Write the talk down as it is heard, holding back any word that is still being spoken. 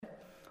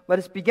Let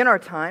us begin our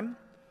time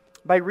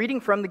by reading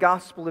from the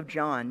Gospel of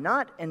John,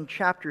 not in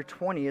chapter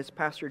 20 as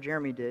Pastor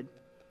Jeremy did,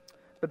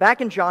 but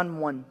back in John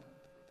 1,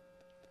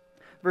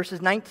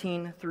 verses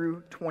 19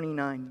 through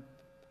 29.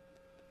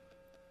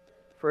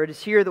 For it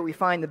is here that we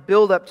find the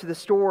build-up to the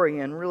story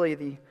and really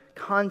the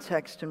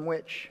context in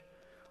which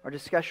our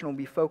discussion will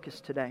be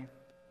focused today.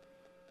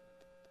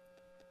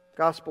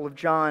 Gospel of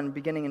John,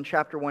 beginning in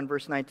chapter 1,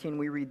 verse 19,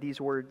 we read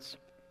these words.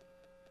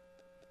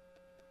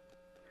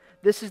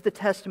 This is the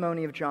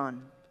testimony of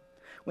John.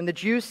 When the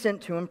Jews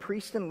sent to him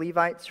priests and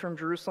Levites from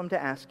Jerusalem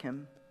to ask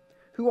him,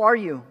 "Who are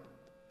you?"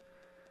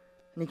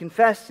 And he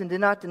confessed and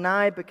did not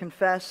deny, but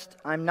confessed,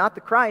 "I am not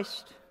the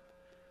Christ."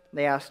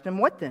 They asked him,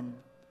 "What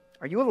then?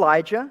 Are you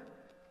Elijah?"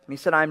 And he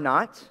said, "I am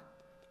not."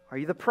 "Are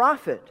you the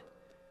prophet?"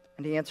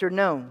 And he answered,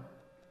 "No."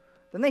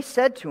 Then they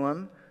said to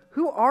him,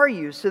 "Who are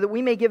you, so that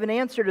we may give an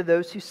answer to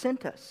those who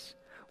sent us?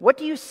 What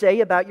do you say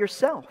about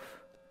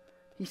yourself?"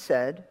 He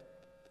said,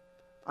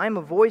 "I am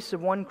a voice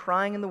of one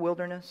crying in the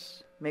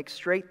wilderness, 'Make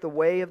straight the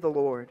way of the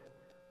Lord,'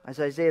 as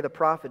Isaiah the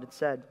prophet had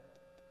said."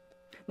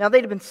 Now they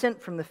had been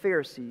sent from the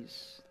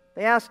Pharisees.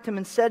 They asked him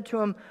and said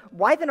to him,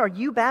 "Why then are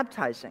you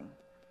baptizing,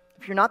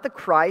 if you're not the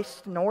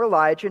Christ, nor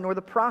Elijah, nor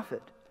the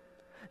prophet?"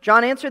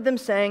 John answered them,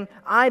 saying,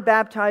 "I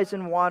baptize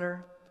in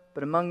water,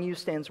 but among you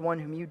stands one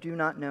whom you do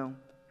not know.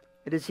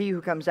 It is he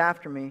who comes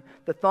after me,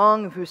 the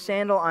thong of whose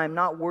sandal I am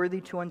not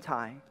worthy to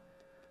untie."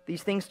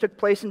 These things took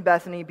place in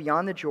Bethany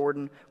beyond the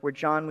Jordan, where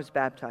John was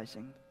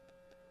baptizing.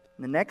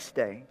 And the next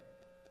day,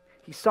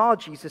 he saw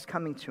Jesus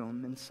coming to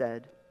him and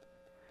said,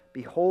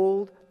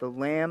 "Behold the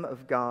Lamb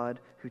of God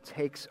who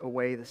takes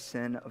away the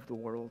sin of the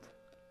world."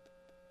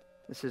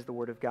 This is the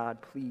word of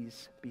God.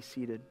 Please be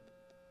seated.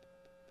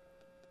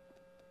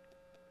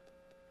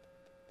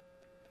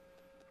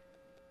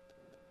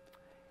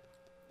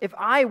 If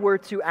I were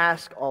to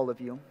ask all of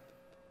you,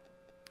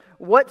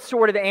 what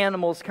sort of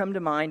animals come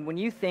to mind when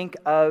you think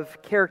of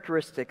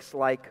characteristics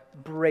like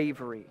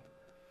bravery,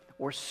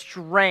 or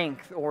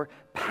strength, or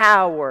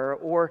power,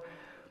 or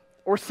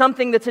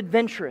something that's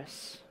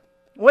adventurous?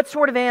 What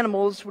sort of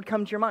animals would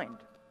come to your mind?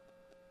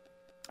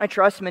 I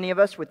trust many of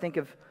us would think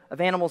of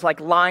animals like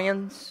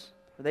lions,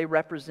 for they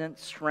represent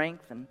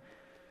strength and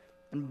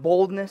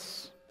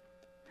boldness.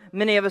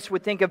 Many of us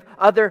would think of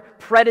other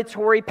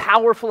predatory,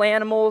 powerful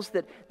animals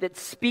that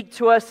speak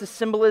to us the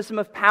symbolism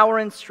of power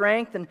and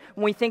strength. And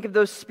when we think of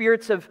those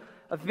spirits of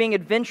being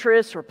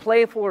adventurous or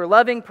playful or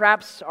loving,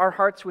 perhaps our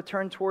hearts would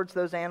turn towards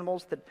those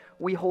animals that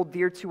we hold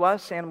dear to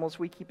us, animals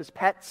we keep as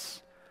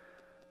pets.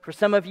 For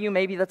some of you,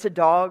 maybe that's a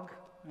dog,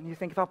 and you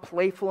think of how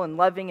playful and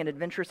loving and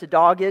adventurous a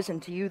dog is,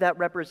 and to you that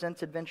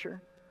represents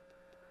adventure.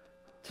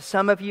 To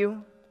some of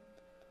you,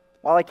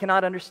 while I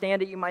cannot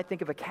understand it, you might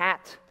think of a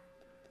cat.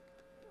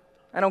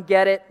 I don't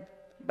get it,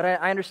 but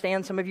I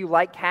understand some of you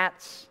like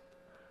cats.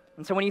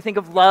 And so when you think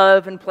of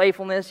love and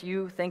playfulness,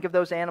 you think of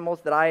those animals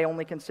that I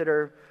only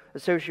consider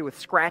associated with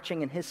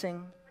scratching and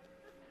hissing.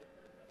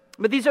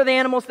 But these are the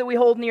animals that we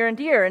hold near and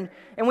dear, and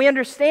we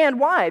understand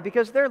why,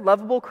 because they're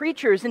lovable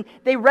creatures, and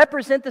they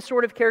represent the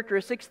sort of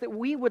characteristics that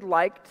we would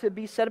like to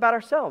be said about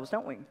ourselves,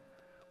 don't we?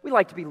 We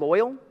like to be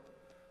loyal.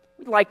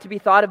 We'd like to be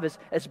thought of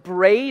as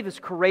brave, as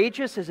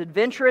courageous, as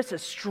adventurous,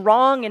 as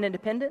strong and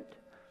independent.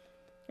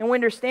 And we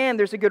understand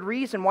there's a good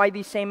reason why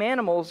these same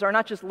animals are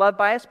not just loved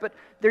by us, but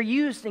they're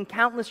used in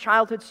countless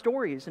childhood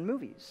stories and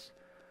movies.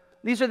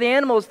 These are the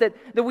animals that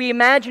we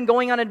imagine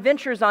going on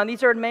adventures on.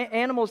 These are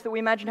animals that we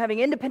imagine having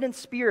independent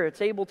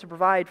spirits able to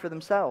provide for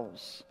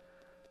themselves.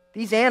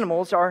 These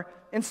animals are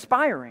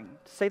inspiring,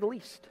 to say the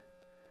least.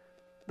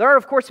 There are,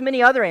 of course,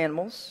 many other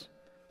animals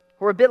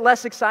who are a bit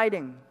less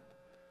exciting.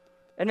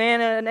 An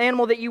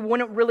animal that you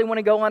wouldn't really want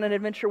to go on an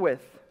adventure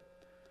with.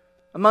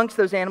 Amongst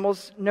those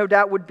animals, no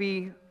doubt, would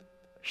be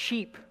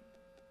sheep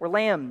or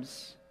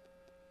lambs.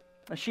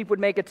 A sheep would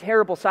make a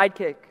terrible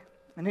sidekick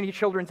in any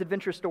children's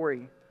adventure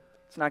story.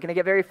 It's not going to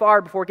get very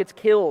far before it gets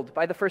killed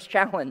by the first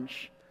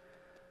challenge.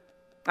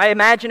 I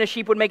imagine a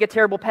sheep would make a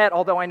terrible pet,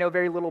 although I know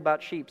very little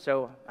about sheep,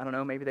 so I don't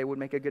know, maybe they would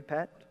make a good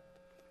pet.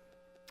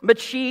 But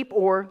sheep,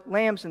 or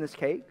lambs in this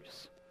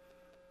case,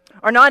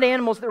 are not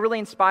animals that really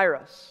inspire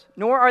us,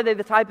 nor are they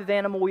the type of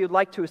animal we would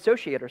like to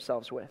associate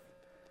ourselves with.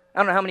 I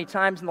don't know how many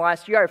times in the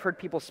last year I've heard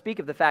people speak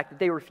of the fact that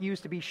they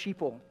refuse to be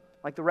sheeple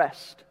like the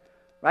rest,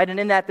 right? And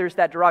in that there's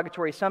that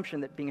derogatory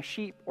assumption that being a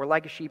sheep or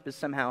like a sheep is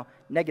somehow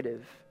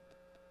negative.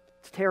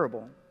 It's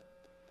terrible.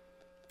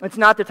 It's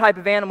not the type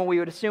of animal we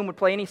would assume would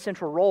play any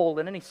central role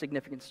in any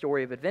significant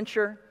story of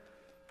adventure,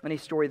 any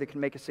story that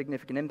can make a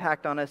significant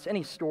impact on us,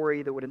 any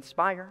story that would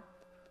inspire.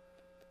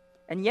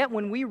 And yet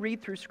when we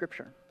read through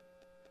Scripture,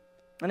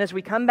 and as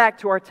we come back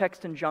to our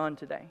text in John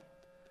today,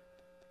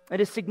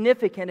 it is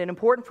significant and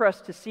important for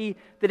us to see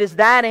that it's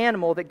that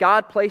animal that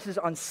God places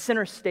on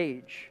center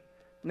stage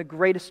in the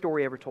greatest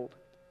story ever told.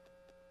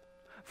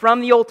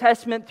 From the Old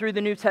Testament through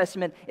the New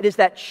Testament, it is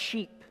that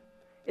sheep.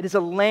 It is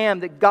a lamb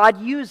that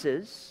God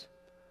uses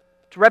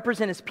to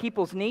represent His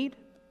people's need,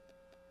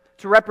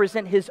 to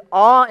represent His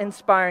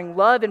awe-inspiring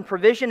love and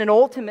provision, and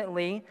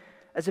ultimately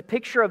as a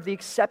picture of the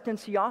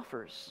acceptance He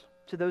offers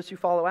to those who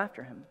follow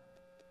after Him.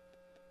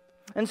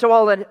 And so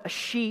while a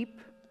sheep,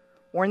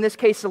 or in this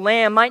case a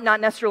lamb, might not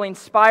necessarily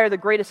inspire the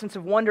greatest sense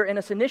of wonder in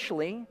us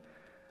initially,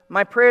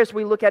 my prayer as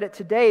we look at it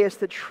today is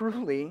that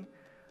truly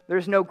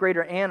there's no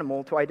greater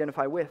animal to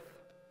identify with.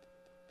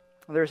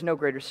 There's no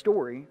greater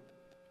story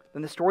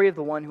than the story of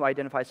the one who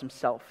identifies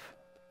himself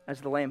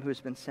as the lamb who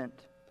has been sent.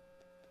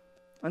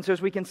 And so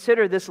as we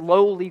consider this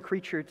lowly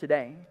creature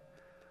today,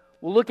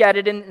 we'll look at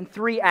it in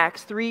three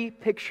acts, three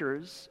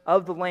pictures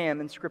of the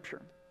lamb in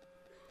Scripture.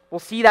 We'll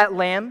see that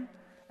lamb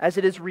as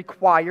it is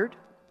required.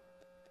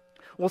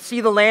 We'll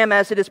see the lamb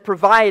as it is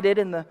provided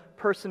in the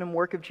person and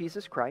work of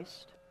Jesus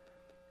Christ.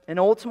 And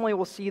ultimately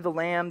we'll see the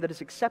lamb that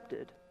is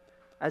accepted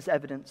as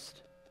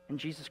evidenced in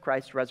Jesus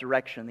Christ's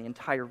resurrection, the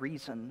entire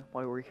reason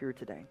why we're here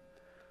today.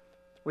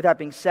 With that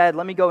being said,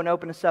 let me go and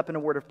open us up in a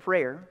word of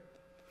prayer.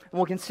 And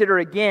we'll consider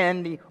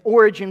again the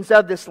origins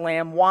of this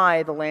lamb,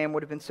 why the lamb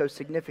would have been so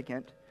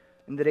significant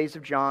in the days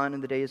of John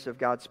and the days of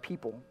God's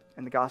people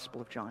in the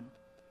Gospel of John.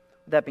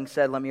 With that being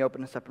said, let me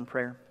open us up in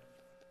prayer.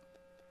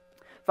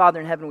 Father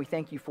in heaven, we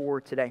thank you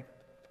for today.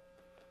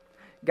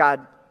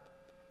 God,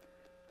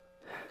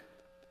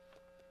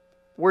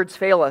 words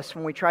fail us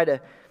when we try to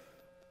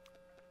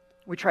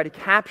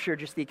capture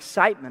just the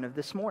excitement of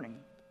this morning.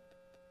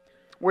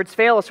 Words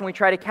fail us when we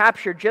try to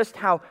capture just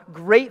how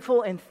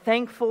grateful and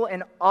thankful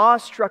and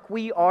awestruck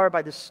we are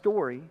by the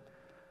story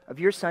of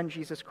your Son,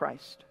 Jesus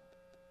Christ.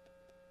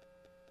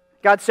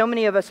 God, so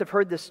many of us have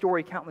heard this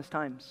story countless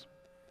times.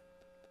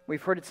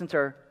 We've heard it since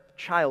our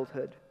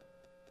childhood.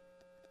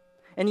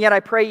 And yet I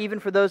pray even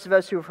for those of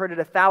us who have heard it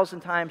 1,000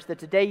 times that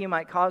today you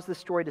might cause this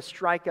story to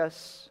strike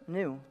us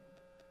new.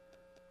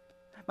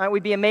 Might we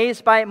be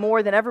amazed by it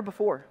more than ever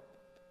before.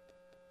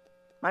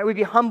 Might we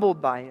be humbled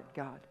by it,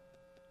 God.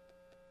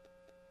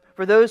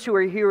 For those who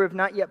are here who have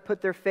not yet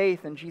put their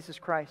faith in Jesus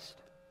Christ,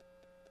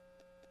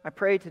 I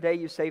pray today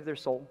you save their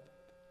soul.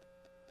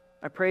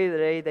 I pray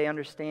today they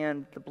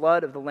understand the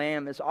blood of the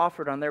Lamb is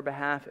offered on their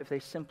behalf if they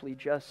simply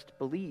just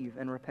believe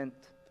and repent.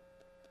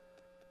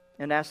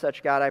 And as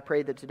such, God, I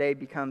pray that today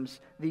becomes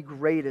the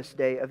greatest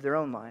day of their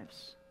own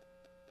lives.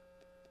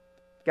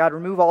 God,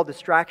 remove all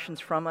distractions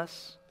from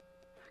us.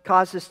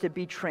 Cause us to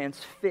be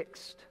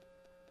transfixed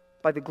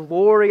by the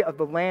glory of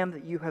the Lamb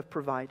that you have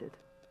provided.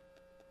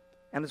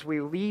 And as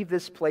we leave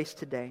this place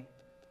today,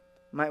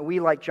 might we,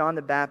 like John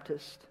the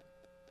Baptist,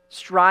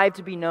 strive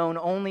to be known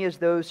only as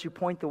those who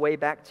point the way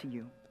back to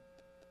you,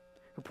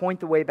 who point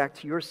the way back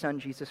to your Son,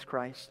 Jesus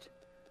Christ,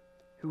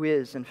 who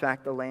is, in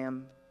fact, the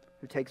Lamb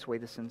who takes away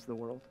the sins of the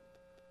world.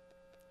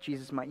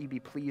 Jesus, might you be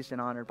pleased and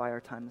honored by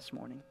our time this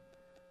morning.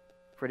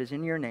 For it is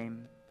in your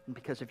name and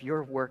because of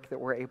your work that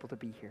we're able to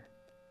be here.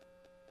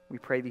 We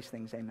pray these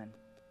things, amen.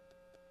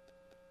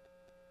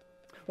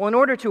 Well, in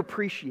order to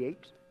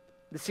appreciate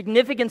the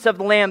significance of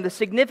the Lamb, the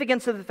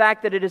significance of the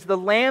fact that it is the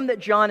Lamb that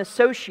John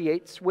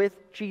associates with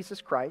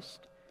Jesus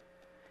Christ,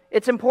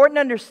 it's important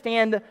to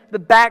understand the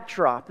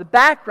backdrop, the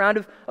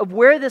background of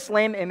where this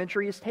Lamb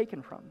imagery is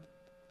taken from.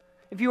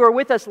 If you were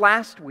with us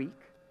last week,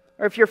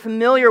 or if you're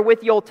familiar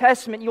with the Old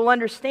Testament, you'll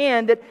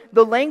understand that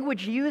the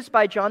language used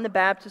by John the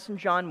Baptist in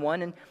John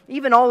 1, and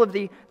even all of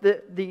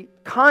the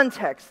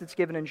context that's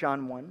given in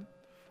John 1,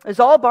 is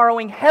all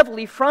borrowing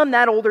heavily from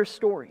that older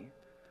story.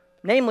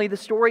 Namely, the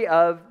story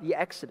of the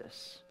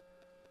Exodus.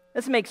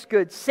 This makes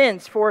good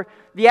sense, for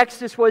the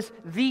Exodus was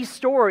the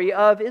story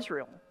of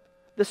Israel.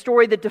 The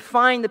story that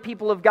defined the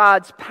people of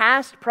God's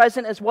past,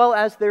 present, as well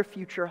as their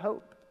future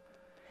hope.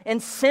 And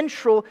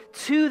central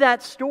to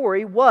that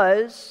story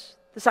was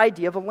this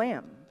idea of a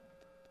lamb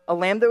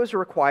that was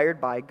required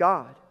by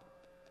God.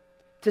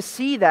 To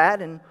see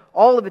that in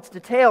all of its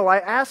detail, I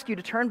ask you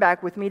to turn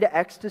back with me to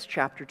Exodus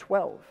chapter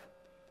 12.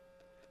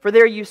 For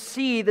there you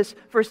see this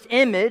first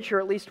image, or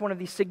at least one of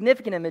the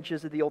significant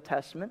images of the Old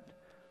Testament,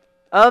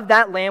 of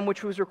that lamb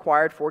which was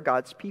required for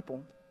God's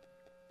people.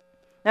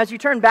 Now, as you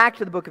turn back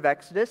to the book of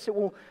Exodus, it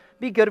will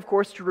be good, of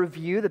course, to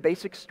review the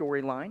basic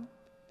storyline.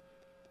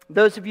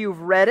 Those of you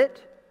who've read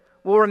it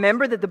will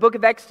remember that the book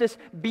of Exodus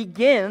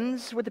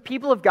begins with the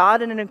people of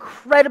God in an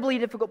incredibly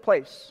difficult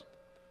place.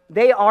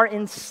 They are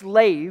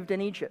enslaved in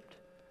Egypt.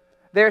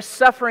 They're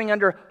suffering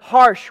under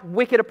harsh,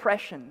 wicked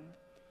oppression.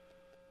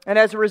 And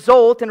as a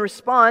result, in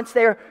response,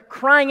 they are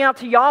crying out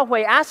to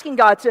Yahweh, asking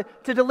God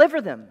to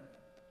deliver them.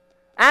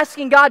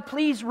 Asking God,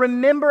 please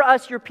remember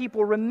us, your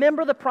people.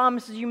 Remember the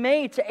promises you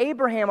made to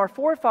Abraham, our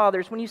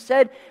forefathers, when you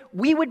said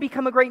we would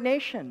become a great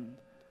nation.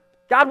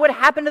 God, what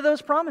happened to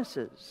those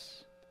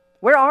promises?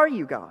 Where are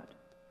you, God?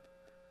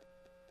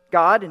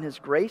 God, in His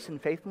grace and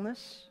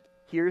faithfulness,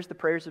 hears the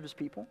prayers of His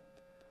people.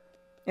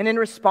 And in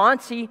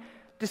response, He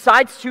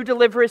decides to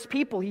deliver His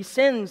people. He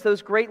sends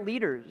those great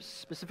leaders,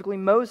 specifically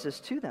Moses,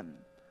 to them,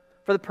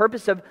 for the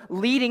purpose of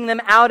leading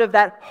them out of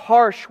that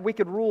harsh,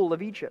 wicked rule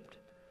of Egypt.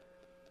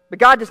 But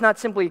God does not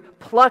simply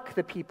pluck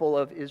the people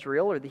of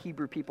Israel or the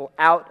Hebrew people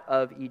out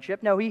of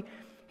Egypt. No, He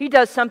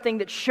does something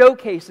that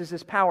showcases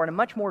His power in a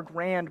much more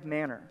grand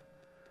manner.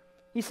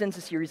 He sends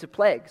a series of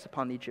plagues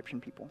upon the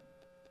Egyptian people.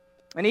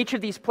 And each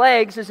of these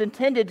plagues is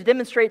intended to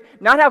demonstrate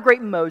not how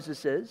great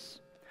Moses is,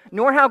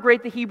 nor how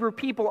great the Hebrew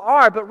people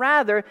are, but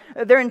rather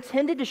they're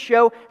intended to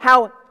show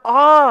how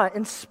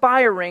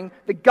awe-inspiring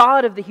the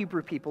God of the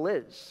Hebrew people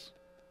is.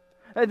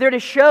 They're to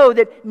show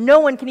that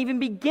no one can even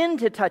begin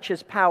to touch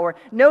his power,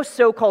 no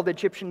so-called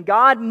Egyptian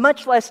god,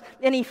 much less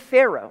any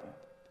pharaoh.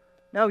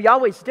 No,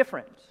 Yahweh's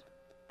different.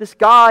 This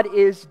God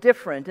is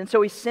different, and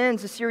so he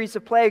sends a series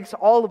of plagues,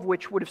 all of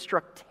which would have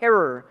struck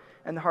terror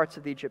in the hearts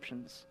of the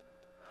Egyptians.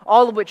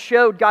 All of which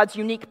showed God's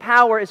unique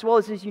power as well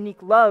as his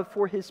unique love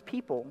for his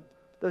people,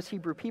 those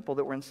Hebrew people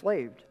that were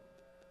enslaved.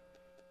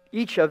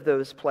 Each of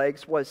those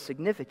plagues was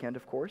significant,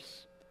 of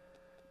course,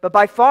 but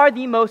by far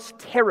the most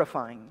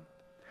terrifying,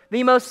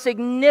 the most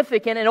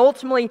significant, and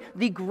ultimately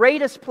the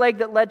greatest plague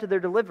that led to their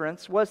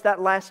deliverance was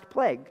that last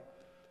plague,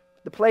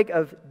 the plague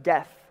of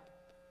death.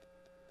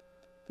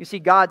 You see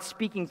God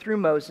speaking through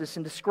Moses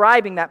and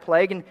describing that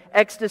plague in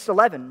Exodus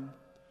 11.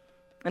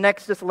 In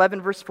Exodus 11,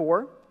 verse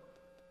 4,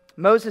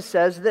 Moses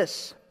says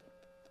this,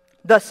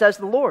 "Thus says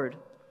the Lord,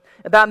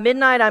 about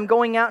midnight I am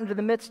going out into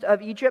the midst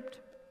of Egypt,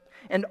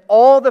 and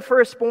all the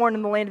firstborn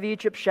in the land of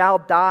Egypt shall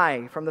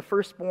die, from the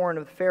firstborn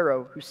of the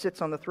Pharaoh who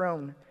sits on the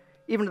throne,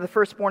 even to the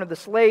firstborn of the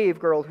slave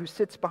girl who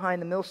sits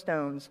behind the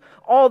millstones,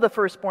 all the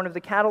firstborn of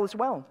the cattle as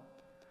well.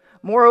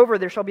 Moreover,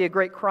 there shall be a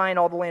great cry in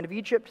all the land of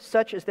Egypt,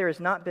 such as there has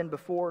not been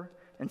before,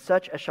 and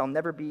such as shall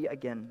never be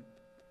again.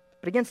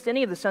 But against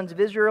any of the sons of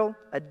Israel,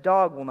 a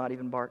dog will not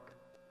even bark,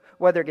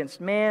 whether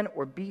against man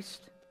or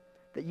beast,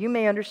 that you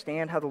may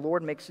understand how the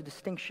Lord makes a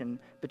distinction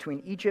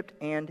between Egypt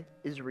and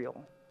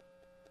Israel."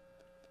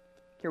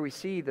 Here we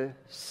see the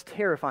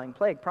terrifying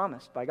plague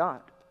promised by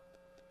God.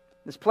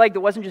 This plague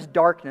that wasn't just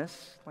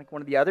darkness, like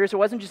one of the others. It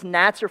wasn't just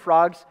gnats or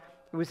frogs.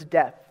 It was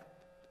death.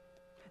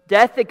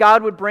 Death that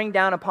God would bring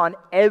down upon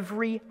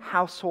every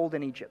household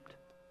in Egypt,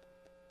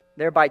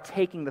 thereby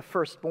taking the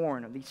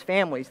firstborn of these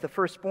families, the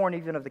firstborn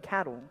even of the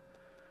cattle,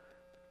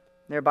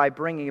 thereby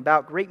bringing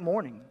about great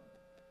mourning.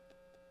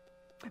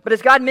 But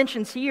as God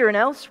mentions here and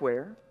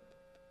elsewhere,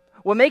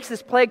 what makes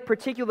this plague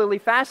particularly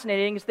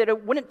fascinating is that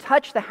it wouldn't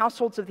touch the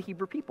households of the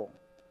Hebrew people.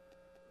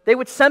 They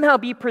would somehow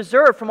be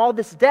preserved from all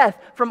this death,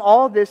 from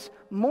all this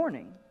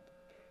mourning.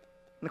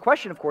 And the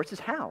question, of course, is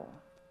how?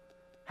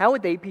 How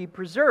would they be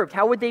preserved?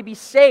 How would they be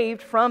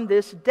saved from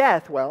this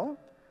death? Well,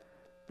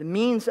 the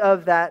means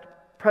of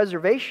that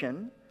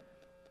preservation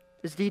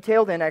is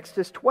detailed in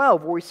Exodus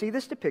 12, where we see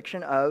this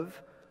depiction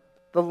of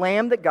the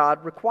lamb that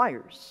God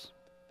requires.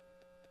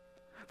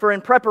 For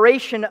in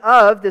preparation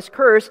of this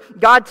curse,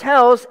 God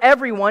tells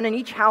everyone in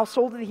each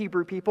household of the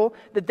Hebrew people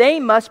that they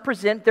must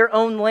present their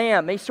own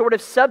lamb, a sort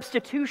of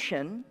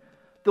substitution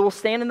that will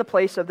stand in the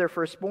place of their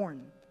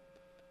firstborn.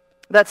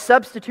 That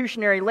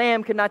substitutionary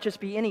lamb could not just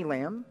be any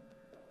lamb.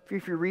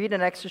 If you read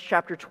in Exodus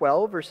chapter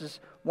 12, verses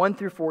 1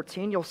 through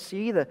 14, you'll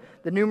see the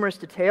numerous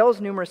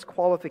details, numerous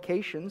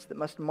qualifications that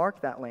must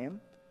mark that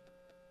lamb.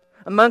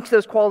 Amongst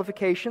those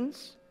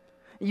qualifications,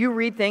 you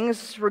read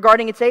things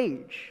regarding its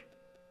age.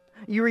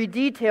 You read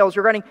details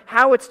regarding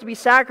how it's to be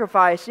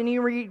sacrificed, and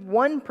you read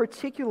one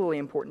particularly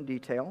important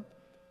detail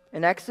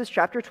in Exodus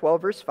chapter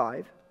 12, verse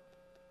 5,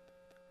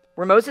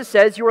 where Moses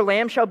says, "Your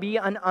lamb shall be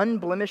an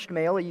unblemished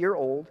male, a year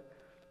old,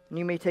 and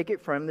you may take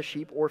it from the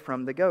sheep or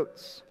from the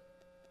goats."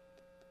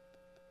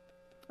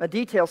 A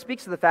detail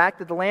speaks of the fact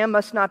that the lamb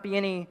must not be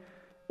any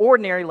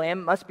ordinary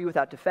lamb, it must be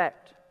without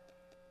defect.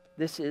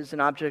 This is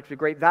an object of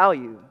great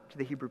value to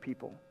the Hebrew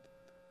people.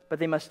 But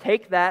they must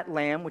take that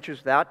lamb, which is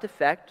without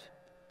defect,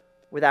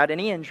 without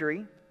any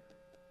injury,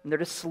 and they're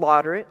to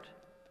slaughter it,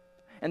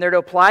 and they're to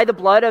apply the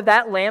blood of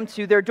that lamb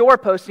to their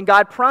doorpost. And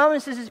God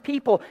promises his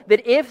people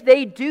that if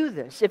they do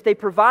this, if they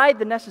provide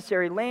the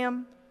necessary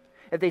lamb,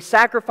 if they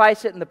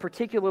sacrifice it in the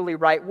particularly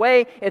right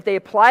way, if they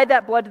apply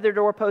that blood to their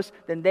doorpost,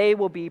 then they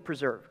will be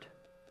preserved.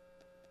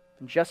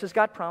 And just as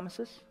God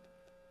promises,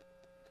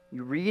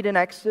 you read in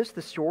Exodus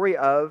the story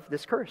of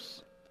this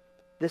curse,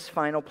 this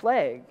final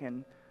plague,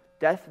 and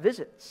death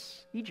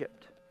visits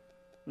Egypt.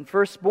 And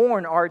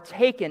firstborn are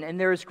taken, and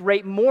there is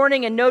great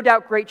mourning and no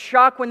doubt great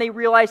shock when they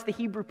realize the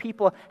Hebrew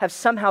people have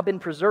somehow been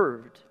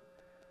preserved.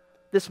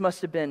 This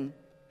must have been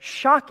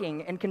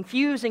shocking and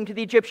confusing to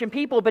the Egyptian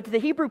people, but to the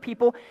Hebrew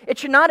people, it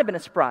should not have been a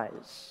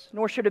surprise,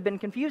 nor should have been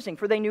confusing,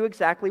 for they knew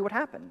exactly what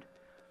happened.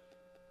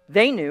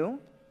 They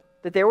knew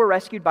that they were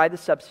rescued by the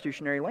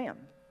substitutionary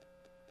lamb.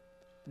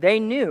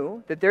 They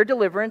knew that their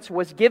deliverance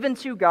was given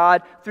to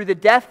God through the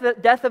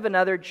death of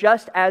another,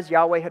 just as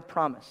Yahweh had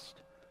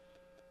promised.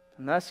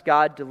 And thus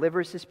God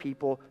delivers his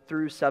people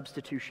through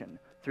substitution,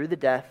 through the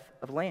death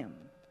of a lamb.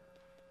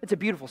 It's a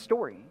beautiful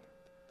story,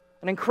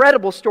 an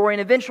incredible story,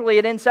 and eventually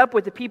it ends up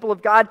with the people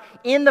of God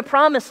in the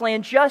promised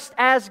land, just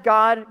as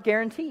God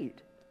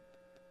guaranteed.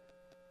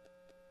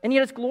 And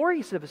yet as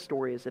glorious of a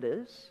story as it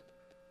is,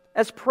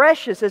 as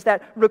precious as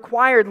that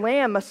required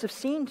lamb must have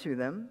seemed to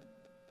them,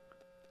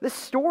 this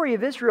story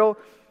of Israel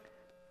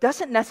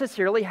doesn't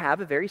necessarily have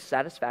a very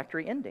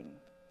satisfactory ending.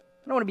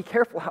 I want to be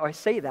careful how I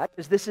say that,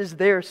 because this is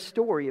their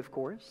story, of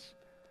course.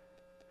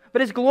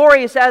 But as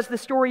glorious as the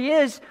story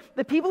is,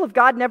 the people of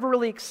God never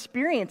really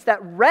experienced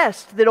that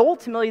rest that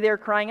ultimately they're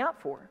crying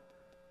out for.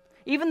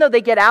 Even though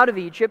they get out of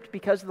Egypt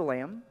because of the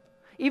lamb,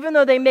 even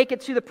though they make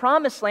it to the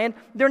promised land,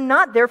 they're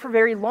not there for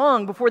very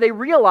long before they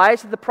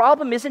realize that the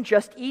problem isn't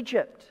just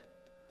Egypt.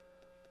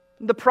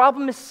 The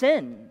problem is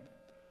sin.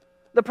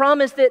 The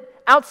problem is that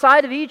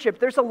outside of Egypt,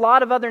 there's a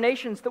lot of other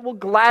nations that will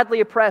gladly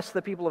oppress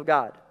the people of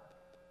God.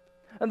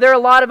 And there are a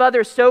lot of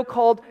other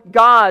so-called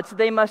gods that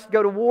they must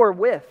go to war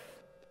with.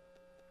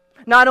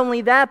 Not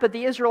only that, but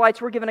the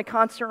Israelites were given a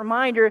constant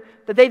reminder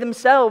that they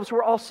themselves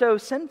were also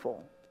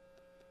sinful.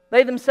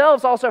 They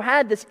themselves also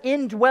had this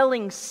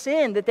indwelling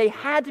sin that they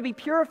had to be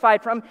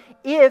purified from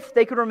if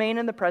they could remain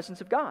in the presence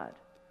of God.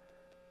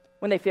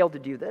 When they failed to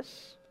do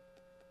this,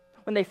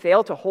 when they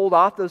failed to hold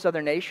off those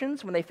other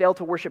nations, when they failed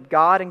to worship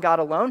God and God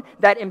alone,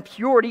 that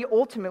impurity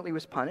ultimately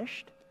was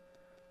punished.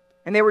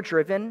 And they were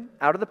driven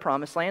out of the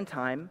promised land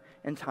time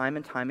and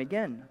time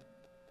again.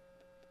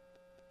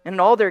 And in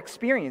all their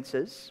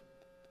experiences,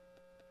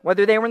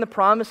 whether they were in the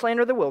promised land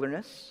or the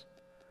wilderness,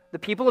 the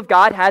people of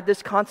God had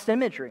this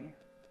constant imagery.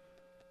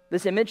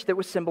 This image that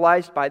was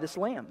symbolized by this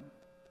lamb.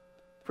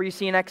 For you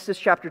see in Exodus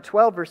chapter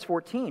 12, verse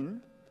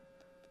 14,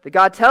 that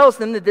God tells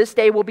them that this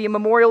day will be a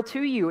memorial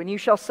to you, and you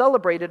shall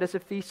celebrate it as a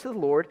feast to the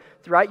Lord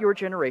throughout your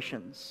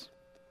generations.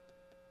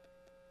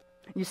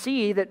 You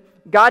see that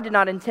God did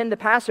not intend the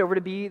Passover to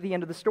be the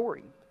end of the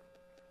story.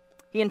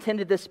 He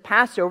intended this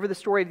Passover, the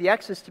story of the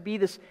Exodus, to be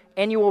this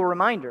annual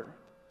reminder.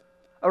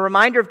 A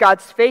reminder of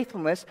God's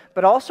faithfulness,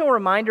 but also a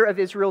reminder of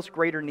Israel's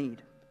greater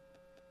need.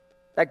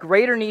 That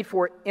greater need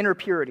for inner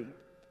purity.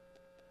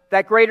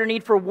 That greater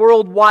need for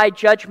worldwide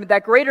judgment.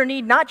 That greater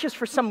need not just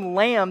for some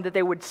lamb that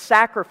they would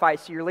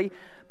sacrifice yearly,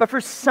 but for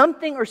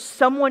something or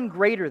someone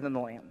greater than the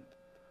lamb.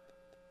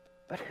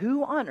 But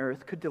who on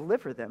earth could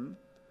deliver them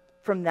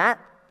from that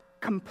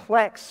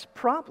complex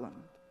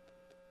problem?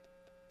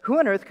 Who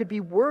on earth could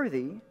be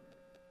worthy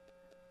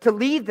to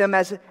lead them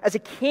as a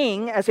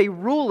king, as a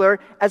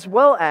ruler, as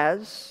well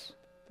as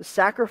the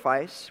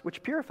sacrifice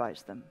which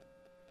purifies them?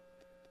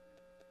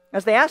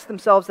 As they ask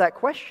themselves that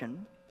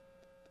question,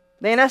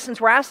 they in essence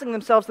were asking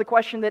themselves the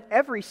question that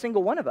every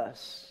single one of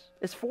us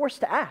is forced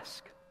to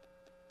ask.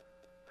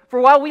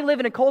 For while we live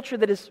in a culture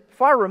that is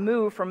far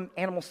removed from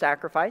animal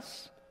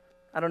sacrifice,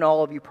 I don't know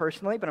all of you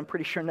personally, but I'm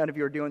pretty sure none of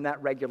you are doing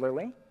that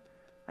regularly.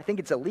 I think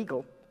it's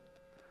illegal,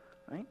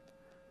 right?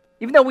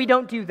 Even though we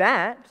don't do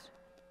that,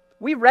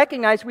 we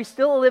recognize we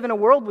still live in a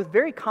world with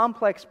very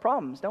complex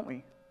problems, don't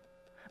we?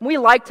 And we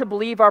like to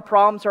believe our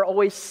problems are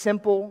always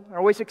simple, are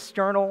always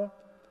external.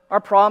 Our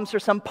problems are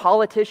some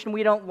politician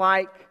we don't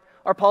like.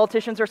 Our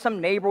politicians are some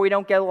neighbor we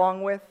don't get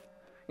along with.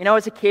 You know,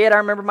 as a kid, I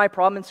remember my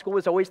problem in school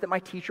was always that my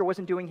teacher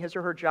wasn't doing his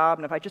or her job,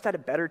 and if I just had a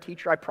better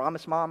teacher, I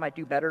promise Mom I'd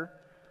do better,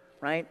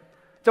 right?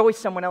 It's always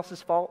someone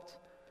else's fault.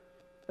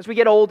 As we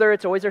get older,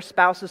 it's always our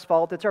spouse's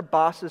fault. It's our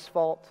boss's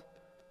fault.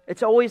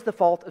 It's always the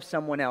fault of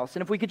someone else.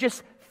 And if we could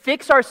just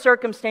fix our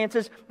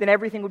circumstances, then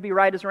everything would be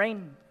right as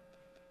rain.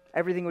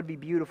 Everything would be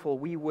beautiful.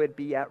 We would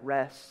be at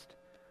rest.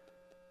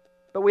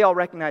 But we all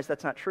recognize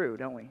that's not true,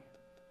 don't we?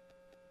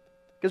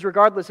 Because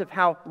regardless of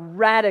how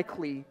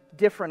radically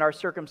different our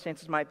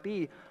circumstances might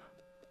be,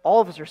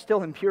 all of us are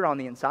still impure on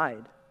the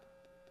inside.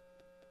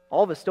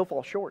 All of us still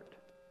fall short.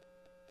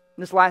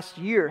 And this last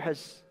year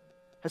has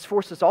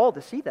forced us all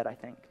to see that, I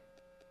think.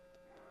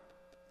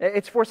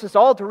 It's forced us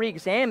all to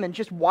re-examine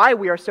just why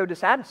we are so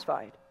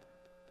dissatisfied.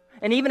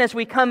 And even as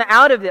we come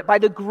out of it by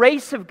the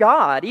grace of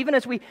God, even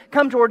as we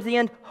come towards the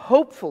end,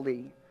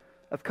 hopefully,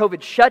 of COVID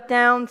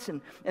shutdowns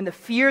and the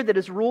fear that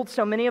has ruled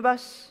so many of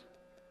us,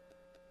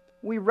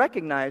 we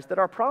recognize that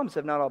our problems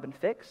have not all been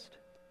fixed.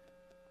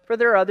 For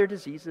there are other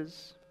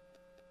diseases.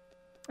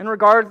 And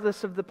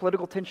regardless of the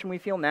political tension we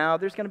feel now,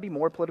 there's going to be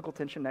more political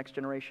tension next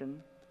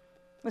generation.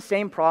 The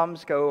same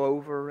problems go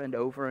over and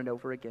over and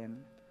over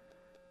again.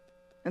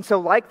 And so,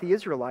 like the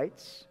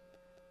Israelites,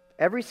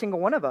 every single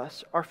one of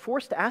us are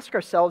forced to ask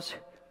ourselves,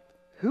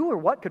 who or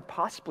what could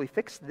possibly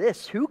fix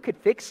this? Who could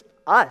fix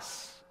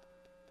us?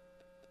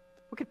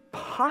 What could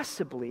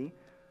possibly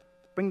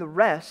bring the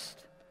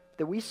rest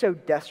that we so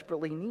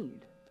desperately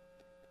need?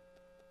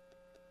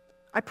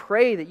 I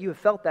pray that you have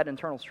felt that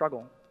internal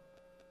struggle.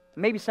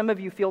 Maybe some of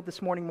you feel it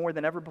this morning more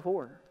than ever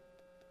before.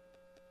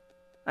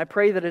 I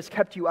pray that it has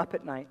kept you up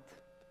at night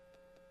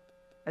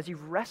as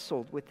you've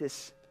wrestled with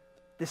this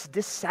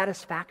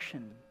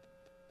dissatisfaction,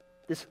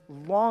 this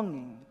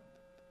longing,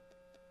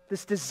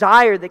 this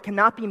desire that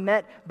cannot be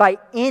met by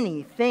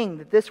anything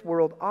that this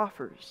world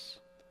offers.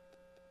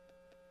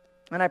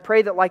 And I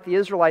pray that like the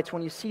Israelites,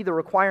 when you see the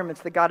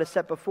requirements that God has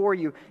set before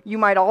you, you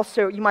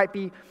might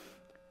be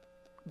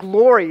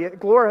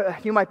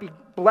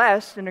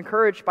blessed and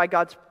encouraged by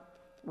God's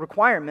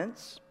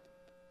requirements,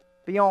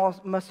 but you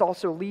must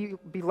also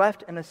be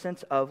left in a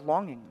sense of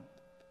longing.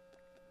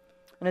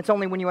 And it's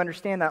only when you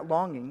understand that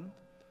longing,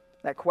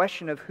 that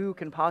question of who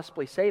can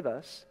possibly save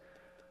us,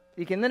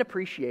 you can then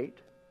appreciate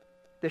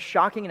the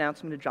shocking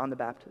announcement of John the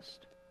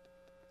Baptist.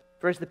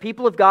 For as the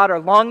people of God are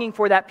longing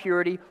for that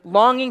purity,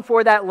 longing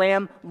for that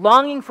Lamb,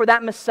 longing for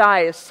that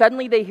Messiah,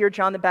 suddenly they hear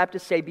John the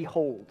Baptist say,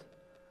 "Behold,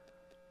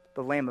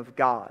 the Lamb of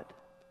God,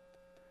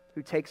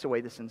 who takes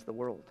away the sins of the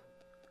world."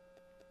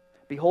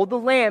 Behold the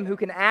Lamb who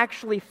can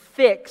actually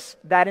fix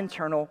that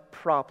internal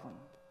problem.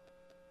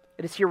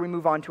 It is here we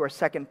move on to our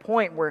second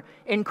point, where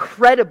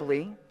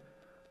incredibly,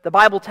 the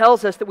Bible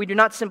tells us that we do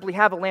not simply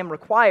have a lamb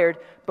required,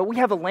 but we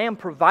have a lamb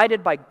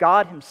provided by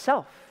God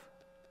Himself.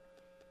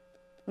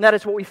 And that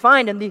is what we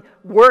find in the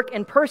work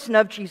and person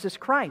of Jesus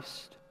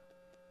Christ.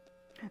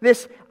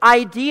 This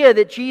idea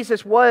that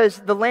Jesus was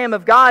the Lamb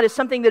of God is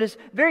something that is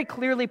very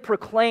clearly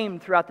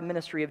proclaimed throughout the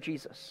ministry of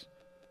Jesus.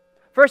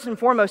 First and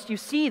foremost, you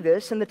see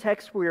this in the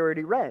text we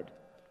already read.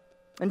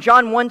 In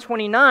John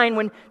 1:29,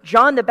 when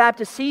John the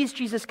Baptist sees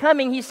Jesus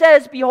coming, he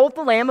says, "Behold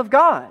the Lamb of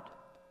God."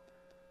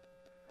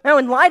 Now,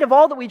 in light of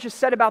all that we just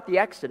said about the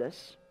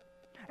Exodus,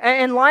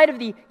 and in light of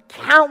the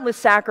countless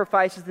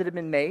sacrifices that have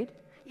been made,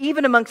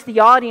 even amongst the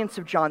audience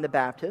of John the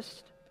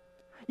Baptist,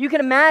 you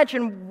can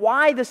imagine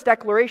why this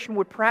declaration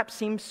would perhaps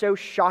seem so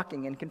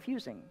shocking and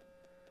confusing.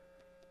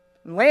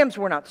 And lambs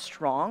were not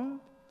strong.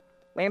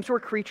 Lambs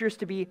were creatures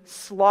to be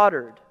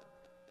slaughtered.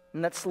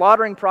 And that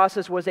slaughtering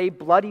process was a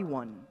bloody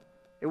one.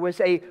 It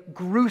was a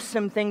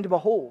gruesome thing to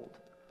behold.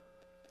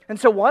 And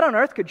so what on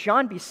earth could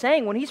John be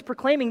saying when he's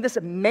proclaiming this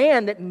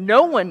man that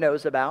no one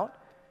knows about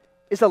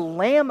is a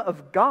Lamb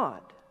of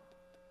God?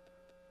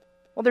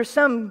 Well, there's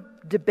some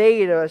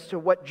debate as to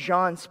what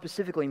John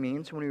specifically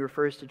means when he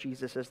refers to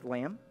Jesus as the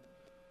Lamb.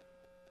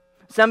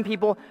 Some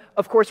people,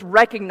 of course,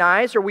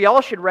 recognize, or we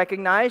all should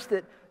recognize,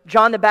 that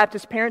John the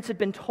Baptist's parents had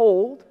been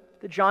told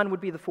that John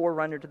would be the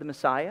forerunner to the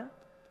Messiah.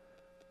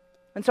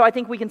 And so I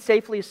think we can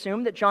safely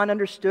assume that John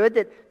understood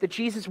that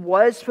Jesus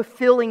was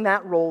fulfilling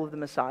that role of the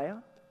Messiah.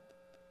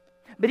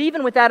 But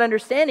even with that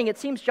understanding, it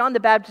seems John the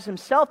Baptist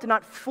himself did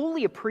not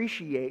fully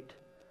appreciate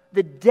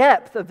the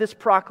depth of this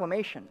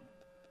proclamation.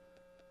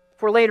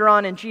 For later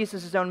on in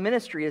Jesus' own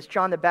ministry, as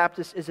John the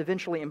Baptist is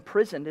eventually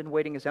imprisoned and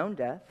waiting his own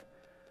death,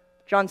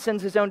 John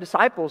sends his own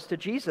disciples to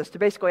Jesus to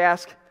basically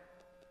ask,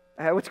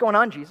 "What's going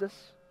on,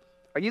 Jesus?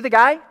 Are you the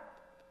guy?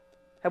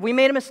 Have we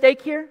made a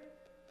mistake here?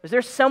 Is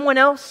there someone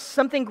else,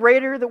 something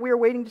greater that we are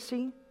waiting to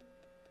see?"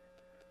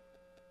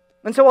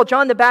 And so while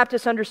John the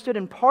Baptist understood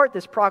in part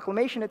this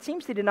proclamation, it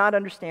seems he did not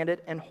understand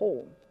it in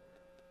whole.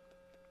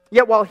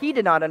 Yet while he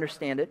did not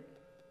understand it,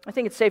 I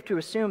think it's safe to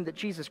assume that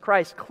Jesus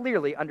Christ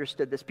clearly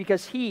understood this,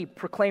 because he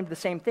proclaimed the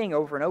same thing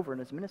over and over in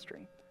his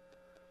ministry.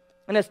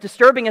 And as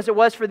disturbing as it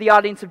was for the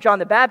audience of John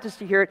the Baptist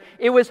to hear it,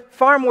 it was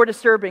far more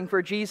disturbing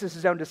for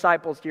Jesus' own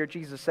disciples to hear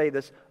Jesus say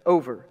this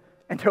over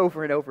and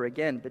over and over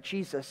again. But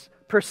Jesus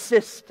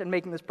persists in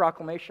making this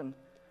proclamation.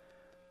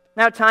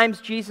 Now, at times,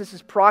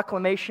 Jesus'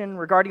 proclamation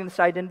regarding this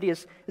identity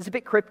is a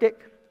bit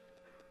cryptic.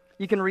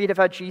 You can read of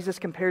how Jesus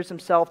compares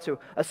himself to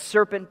a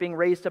serpent being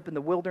raised up in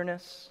the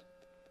wilderness.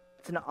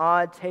 It's an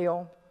odd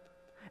tale.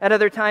 At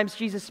other times,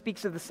 Jesus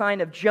speaks of the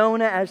sign of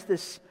Jonah as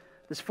this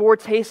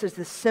foretaste, as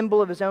this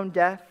symbol of his own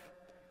death.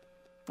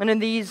 And in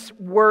these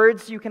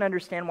words, you can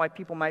understand why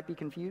people might be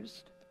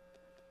confused.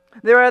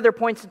 There are other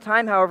points in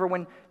time, however,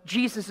 when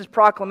Jesus'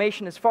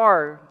 proclamation is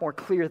far more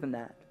clear than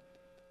that.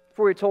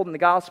 For we're told in the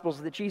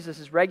Gospels that Jesus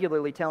is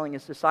regularly telling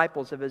his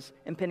disciples of his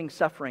impending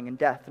suffering and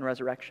death and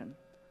resurrection.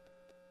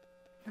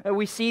 And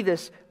we see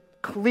this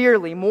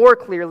clearly, more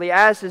clearly,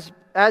 as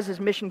his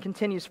mission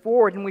continues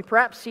forward, and we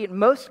perhaps see it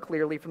most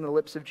clearly from the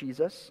lips of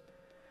Jesus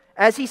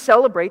as he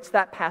celebrates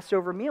that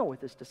Passover meal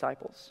with his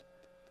disciples.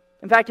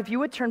 In fact, if you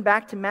would turn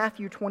back to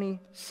Matthew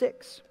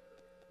 26.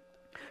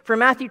 For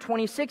Matthew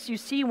 26, you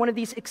see one of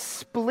these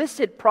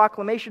explicit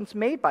proclamations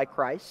made by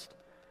Christ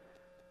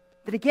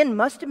that again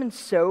must have been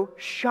so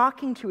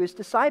shocking to his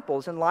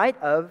disciples in light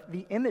of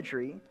the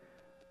imagery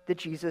that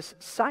Jesus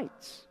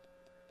cites.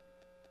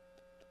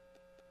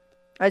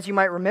 As you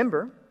might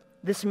remember,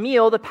 this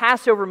meal, the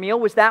Passover meal,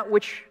 was that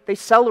which they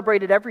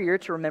celebrated every year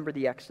to remember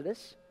the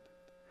Exodus.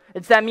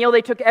 It's that meal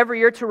they took every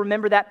year to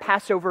remember that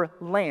Passover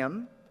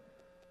lamb.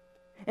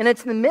 And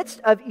it's in the midst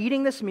of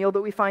eating this meal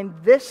that we find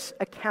this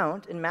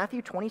account in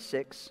Matthew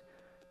 26,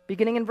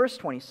 beginning in verse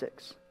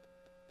 26.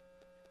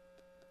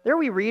 There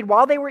we read,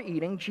 "While they were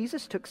eating,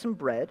 Jesus took some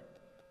bread,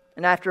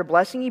 and after a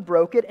blessing he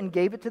broke it and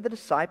gave it to the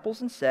disciples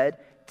and said,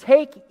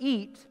 'Take,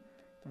 eat,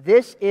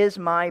 this is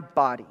my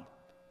body.'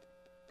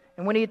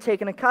 And when he had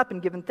taken a cup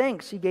and given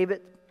thanks, he gave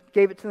it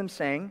to them,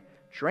 saying,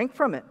 'Drink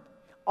from it,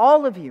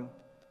 all of you,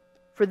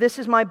 for this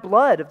is my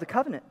blood of the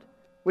covenant,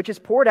 which is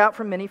poured out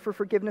for many for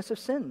forgiveness of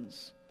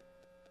sins.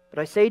 But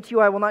I say to you,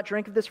 I will not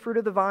drink of this fruit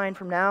of the vine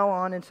from now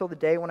on until the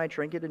day when I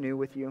drink it anew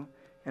with you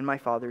in my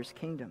Father's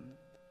kingdom.'"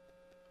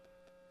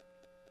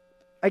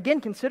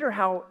 Again, consider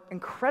how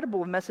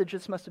incredible a message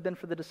this must have been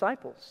for the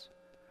disciples.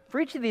 For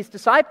each of these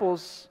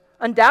disciples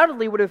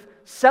undoubtedly would have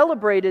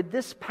celebrated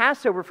this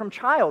Passover from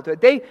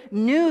childhood. They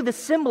knew the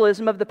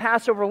symbolism of the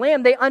Passover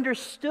lamb. They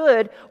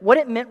understood what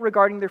it meant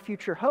regarding their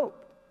future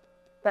hope,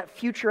 that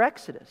future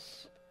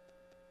Exodus.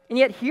 And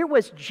yet here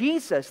was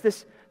Jesus,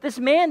 this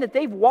man that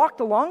they've walked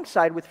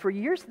alongside with for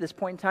years at this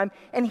point in time,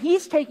 and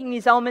he's taking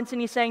these elements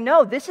and he's saying,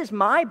 "No, this is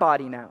my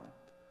body now.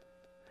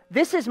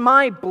 This is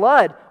my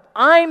blood.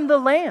 I'm the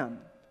lamb.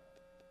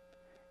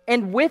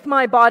 And with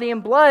my body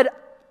and blood,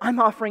 I'm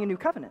offering a new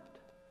covenant."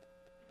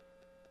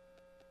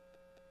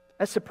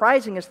 As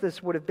surprising as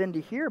this would have been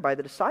to hear by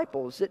the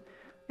disciples, it,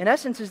 in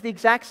essence, is the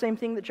exact same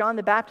thing that John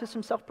the Baptist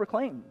himself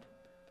proclaimed.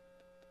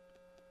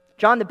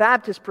 John the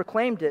Baptist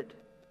proclaimed it,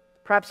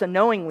 perhaps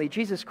unknowingly.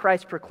 Jesus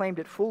Christ proclaimed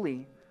it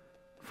fully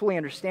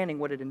understanding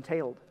what it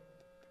entailed.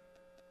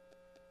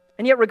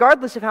 And yet,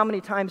 regardless of how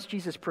many times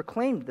Jesus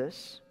proclaimed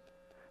this,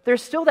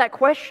 there's still that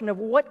question of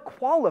what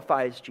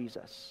qualifies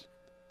Jesus.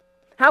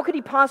 How could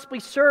he possibly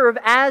serve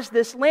as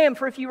this lamb?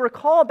 For if you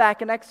recall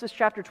back in Exodus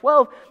chapter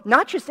 12,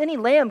 not just any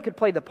lamb could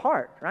play the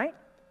part, right?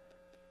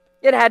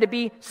 It had to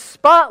be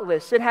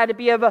spotless. It had to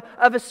be of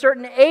a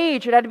certain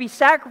age. It had to be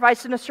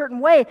sacrificed in a certain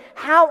way.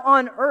 How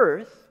on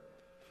earth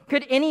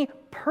could any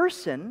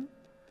person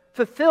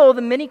fulfill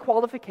the many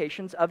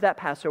qualifications of that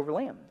Passover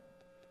lamb?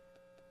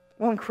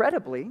 Well,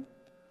 incredibly,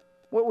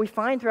 what we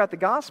find throughout the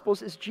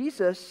Gospels is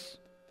Jesus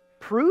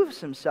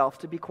proves himself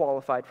to be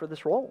qualified for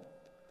this role,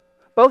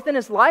 both in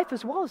his life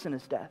as well as in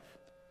his death.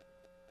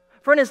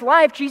 For in his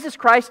life, Jesus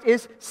Christ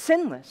is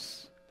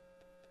sinless,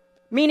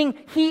 meaning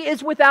he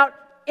is without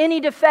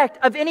any defect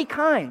of any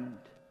kind.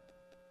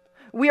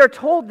 We are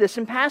told this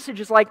in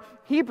passages like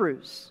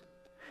Hebrews,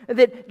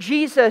 that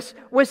Jesus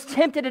was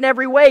tempted in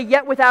every way,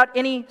 yet without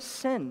any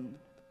sin.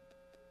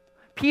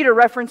 Peter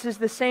references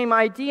the same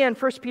idea in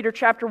 1 Peter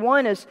chapter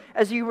 1 as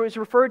he was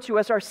referred to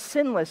as our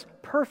sinless,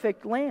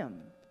 perfect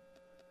lamb.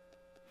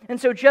 And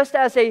so just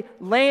as a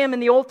lamb in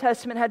the Old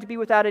Testament had to be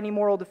without any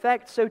moral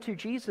defect, so too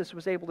Jesus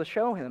was able to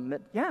show him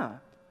that, yeah,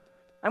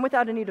 I'm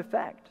without any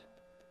defect.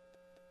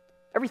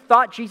 Every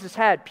thought Jesus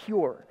had,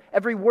 pure.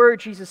 Every word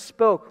Jesus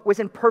spoke was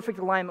in perfect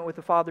alignment with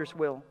the Father's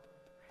will.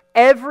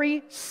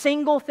 Every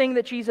single thing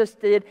that Jesus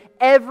did,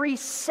 every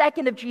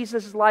second of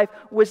Jesus' life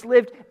was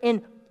lived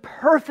in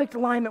perfect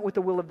alignment with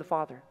the will of the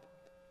Father.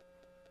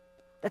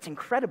 That's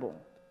incredible.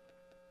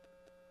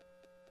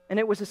 And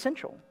it was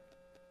essential.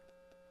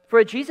 For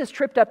if Jesus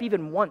tripped up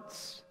even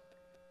once,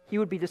 he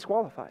would be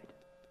disqualified.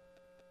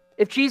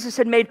 If Jesus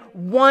had made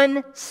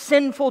one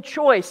sinful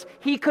choice,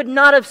 he could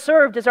not have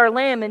served as our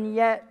lamb, and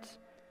yet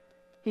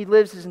he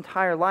lives his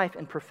entire life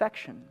in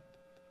perfection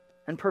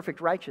and perfect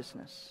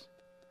righteousness.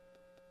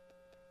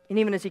 And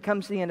even as he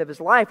comes to the end of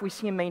his life, we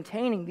see him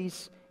maintaining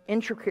these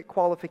intricate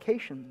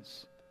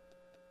qualifications.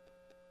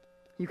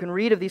 You can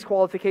read of these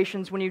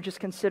qualifications when you just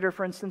consider,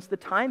 for instance, the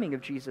timing of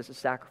Jesus'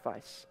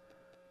 sacrifice.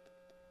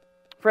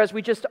 For as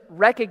we just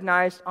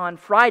recognized on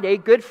Friday,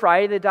 Good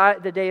Friday,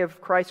 the day of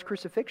Christ's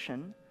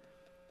crucifixion,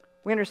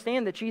 we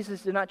understand that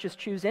Jesus did not just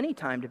choose any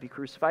time to be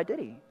crucified, did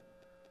he?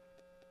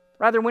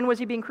 Rather, when was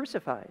he being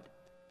crucified?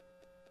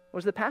 It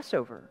was the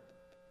Passover.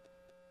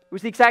 It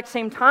was the exact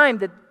same time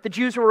that the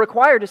Jews were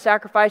required to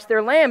sacrifice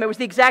their lamb. It was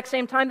the exact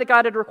same time that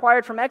God had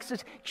required from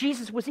Exodus.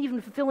 Jesus was even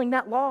fulfilling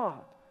that law.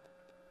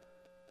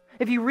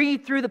 If you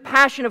read through the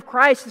passion of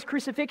Christ, his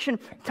crucifixion,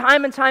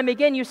 time and time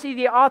again, you see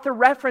the author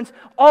reference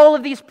all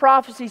of these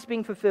prophecies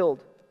being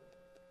fulfilled.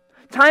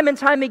 Time and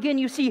time again,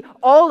 you see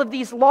all of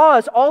these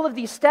laws, all of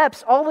these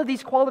steps, all of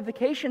these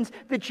qualifications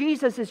that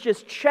Jesus is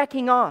just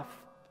checking off.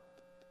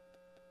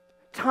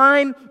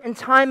 Time and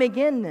time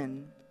again,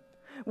 then,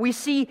 we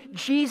see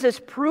Jesus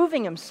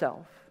proving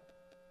himself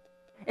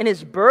in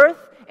his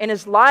birth, in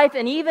his life,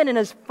 and even in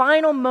his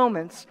final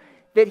moments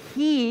that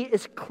he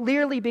is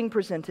clearly being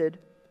presented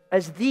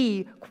as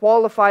the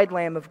qualified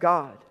Lamb of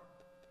God.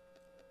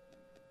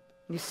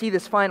 You see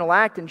this final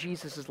act in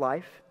Jesus'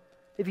 life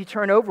if you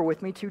turn over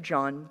with me to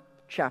John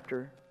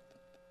chapter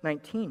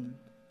 19.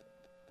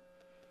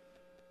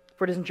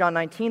 For it is in John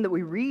 19 that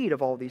we read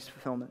of all these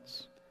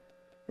fulfillments.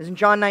 It is in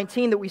John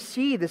 19 that we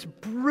see this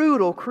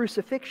brutal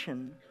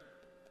crucifixion,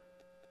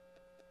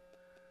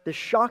 this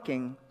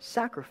shocking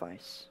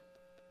sacrifice.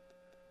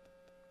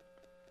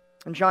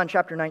 In John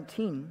chapter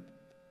 19,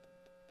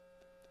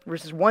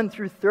 verses 1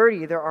 through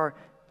 30, there are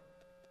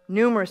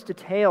numerous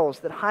details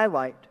that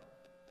highlight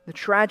the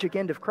tragic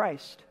end of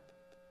Christ.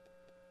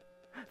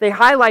 They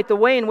highlight the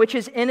way in which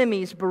his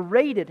enemies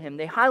berated him.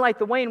 They highlight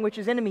the way in which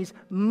his enemies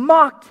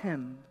mocked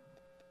him.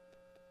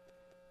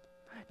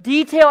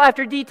 Detail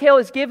after detail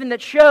is given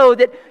that show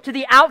that to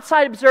the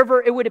outside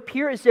observer, it would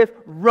appear as if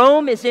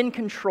Rome is in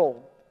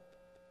control.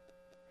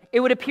 It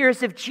would appear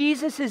as if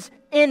Jesus'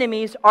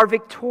 enemies are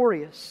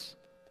victorious.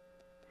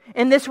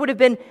 And this would have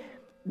been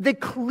the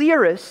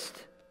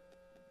clearest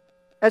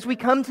as we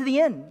come to the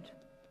end.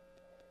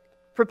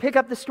 For pick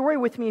up the story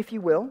with me, if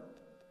you will.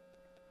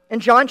 In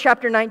John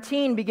chapter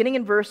 19, beginning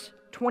in verse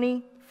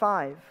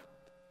 25.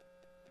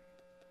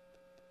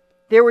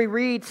 There we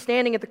read,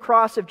 standing at the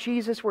cross of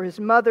Jesus were his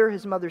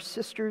mother's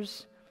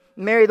sisters,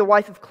 Mary the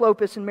wife of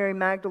Clopas and Mary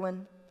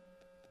Magdalene.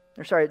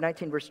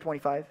 19 verse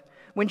 25.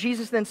 When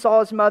Jesus then saw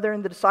his mother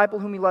and the disciple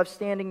whom he loved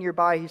standing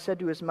nearby, he said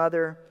to his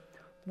mother,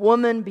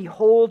 "Woman,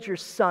 behold your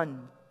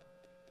son."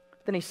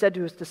 Then he said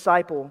to his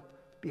disciple,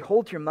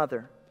 "Behold your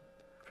mother."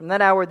 From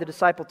that hour the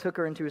disciple took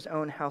her into his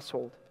own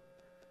household.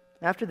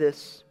 After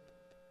this,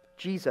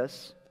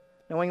 Jesus,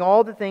 knowing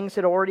all the things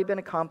had already been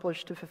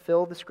accomplished to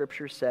fulfill the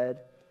Scriptures,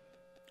 said,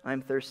 "I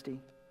am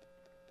thirsty."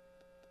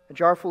 A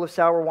jar full of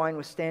sour wine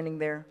was standing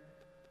there.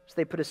 So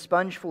they put a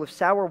sponge full of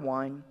sour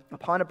wine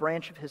upon a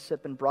branch of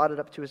hyssop and brought it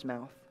up to his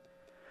mouth.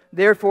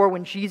 Therefore,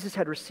 when Jesus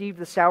had received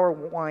the sour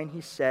wine,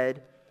 he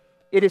said,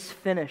 "It is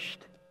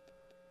finished."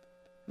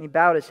 And he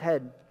bowed his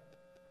head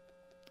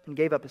and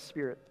gave up his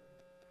spirit.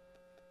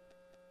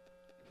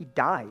 He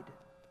died.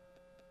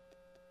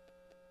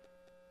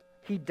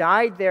 He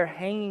died there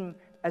hanging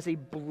as a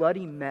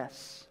bloody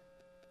mess.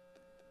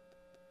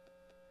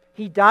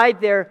 He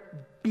died there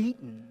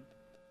beaten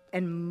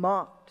and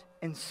mocked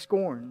and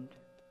scorned.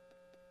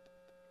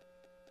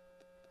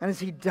 And as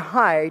he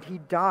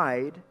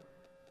died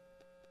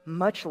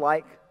much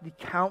like the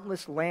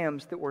countless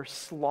lambs that were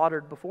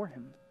slaughtered before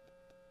him.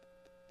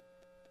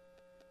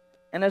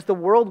 And as the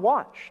world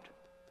watched,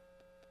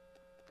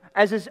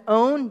 as his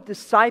own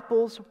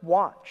disciples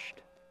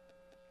watched,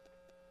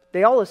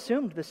 they all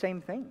assumed the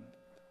same thing,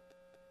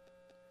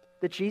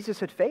 that Jesus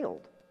had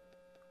failed.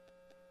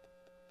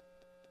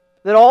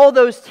 That all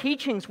those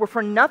teachings were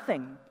for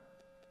nothing.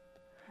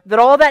 That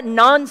all that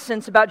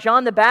nonsense about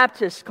John the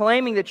Baptist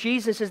claiming that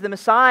Jesus is the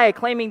Messiah,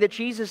 claiming that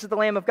Jesus is the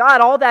Lamb of God,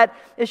 all that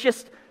is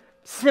just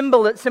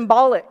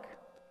symbolic.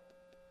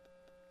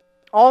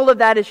 All of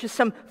that is just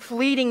some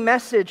fleeting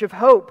message of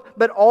hope,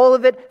 but all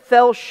of it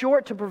fell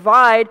short to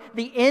provide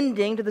the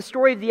ending to the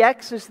story of the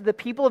Exodus that the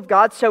people of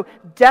God so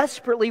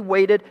desperately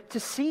waited to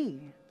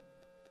see.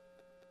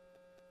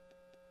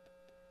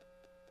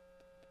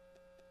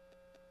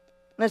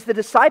 And as the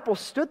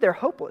disciples stood there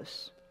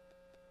hopeless,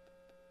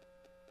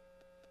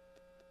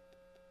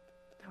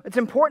 it's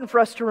important for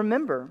us to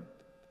remember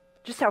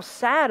just how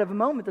sad of a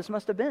moment this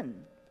must have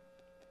been.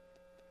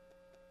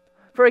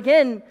 For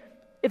again,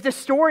 if the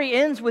story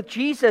ends with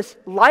Jesus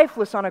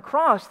lifeless on a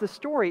cross, the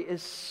story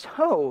is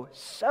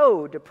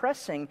so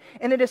depressing.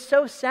 And it is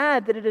so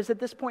sad that it is at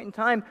this point in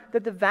time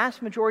that the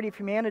vast majority of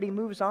humanity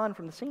moves on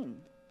from the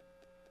scene.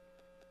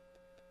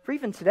 For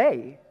even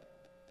today,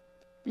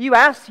 you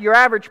ask your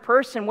average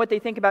person what they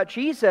think about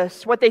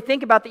Jesus, what they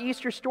think about the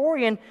Easter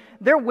story, and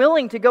they're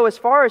willing to go as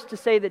far as to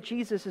say that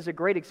Jesus is a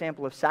great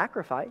example of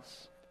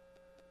sacrifice.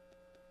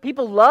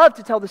 People love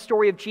to tell the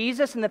story of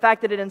Jesus and the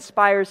fact that it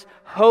inspires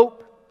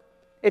hope.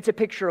 It's a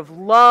picture of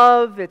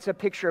love. It's a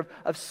picture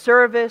of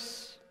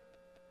service.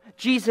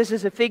 Jesus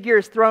as a figure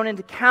is thrown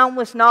into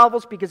countless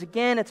novels because,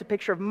 again, it's a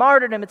picture of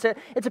martyrdom. It's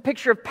a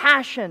picture of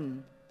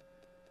passion.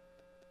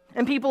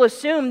 And people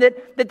assume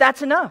that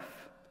that's enough.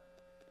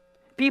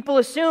 People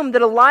assume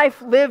that a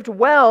life lived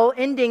well,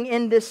 ending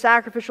in this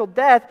sacrificial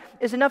death,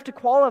 is enough to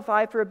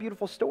qualify for a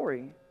beautiful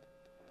story.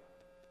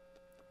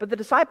 But the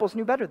disciples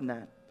knew better than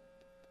that.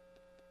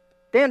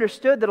 They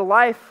understood that a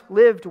life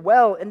lived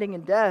well, ending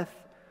in death,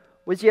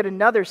 was yet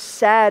another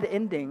sad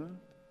ending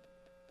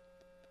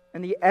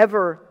in the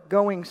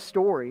ever-going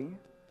story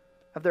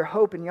of their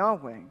hope in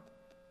Yahweh,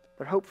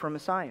 their hope for a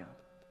Messiah.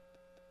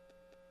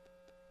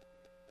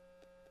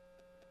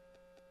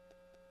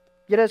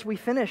 Yet as we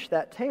finish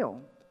that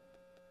tale,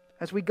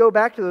 as we go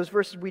back to those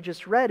verses we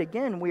just read,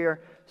 again, we are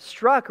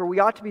struck, or we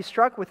ought to be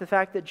struck with the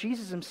fact that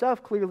Jesus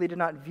himself clearly did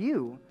not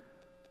view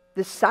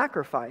this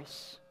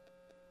sacrifice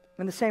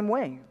in the same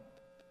way.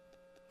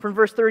 From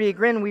verse 30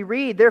 again, we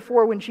read,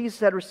 "Therefore, when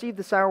Jesus had received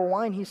the sour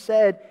wine, he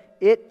said,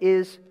 'It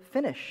is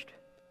finished.'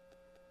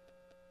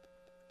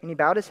 And he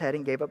bowed his head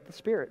and gave up the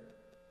spirit."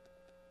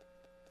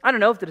 I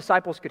don't know if the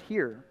disciples could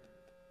hear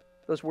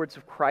those words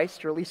of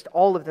Christ, or at least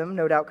all of them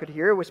no doubt could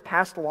hear. It was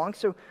passed along,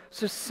 so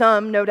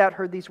some no doubt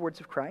heard these words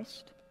of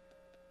Christ.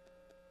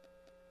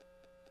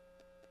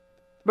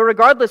 But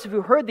regardless of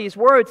who heard these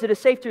words, it is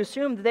safe to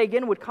assume that they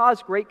again would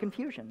cause great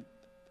confusion.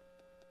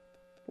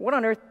 What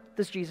on earth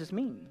does Jesus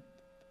mean?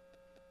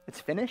 It's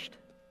finished?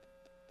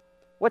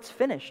 What's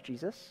finished,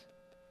 Jesus?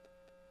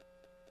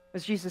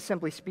 Is Jesus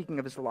simply speaking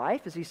of his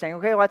life? Is he saying,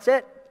 okay, well, that's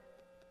it.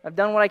 I've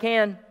done what I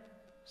can.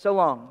 So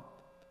long.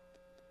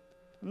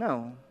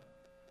 No.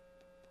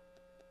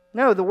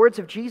 No, the words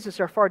of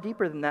Jesus are far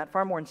deeper than that,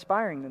 far more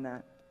inspiring than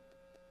that.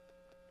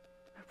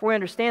 For we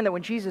understand that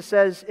when Jesus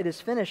says it is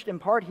finished, in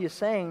part he is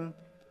saying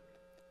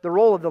the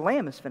role of the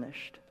Lamb is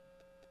finished.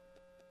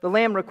 The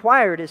Lamb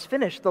required is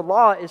finished. The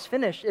law is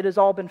finished. It has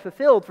all been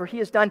fulfilled, for he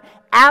has done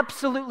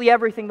absolutely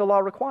everything the law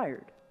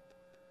required.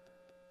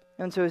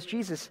 And so as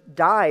Jesus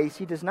dies,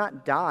 he does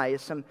not die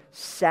as some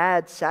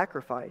sad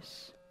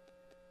sacrifice.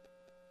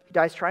 He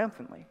dies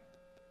triumphantly,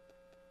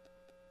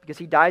 because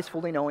he dies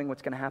fully knowing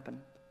what's going to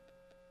happen.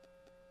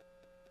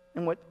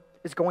 And what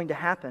is going to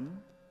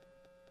happen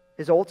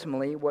is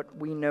ultimately what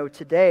we know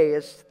today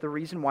as the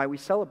reason why we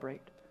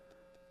celebrate.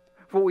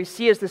 For what we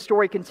see as the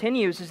story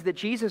continues is that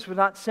Jesus was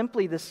not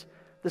simply this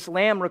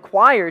lamb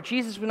required.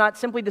 Jesus was not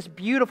simply this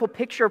beautiful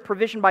picture of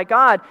provision by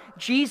God.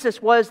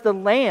 Jesus was the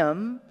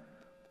lamb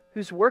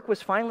whose work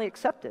was finally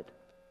accepted.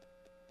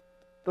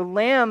 The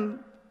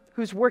lamb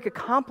whose work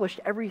accomplished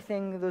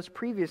everything those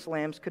previous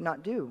lambs could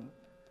not do.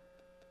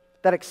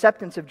 That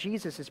acceptance of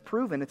Jesus is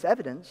proven, it's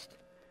evidenced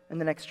in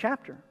the next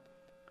chapter.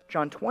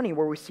 John 20,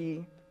 where we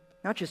see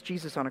not just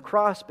Jesus on a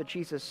cross, but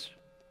Jesus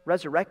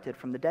resurrected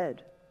from the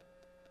dead.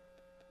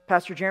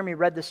 Pastor Jeremy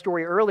read this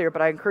story earlier,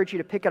 but I encourage you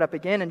to pick it up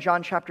again in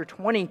John chapter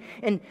 20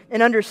 and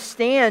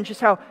understand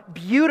just how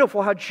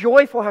beautiful, how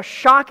joyful, how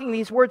shocking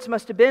these words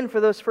must have been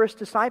for those first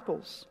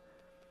disciples.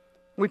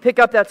 We pick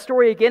up that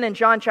story again in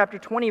John chapter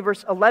 20,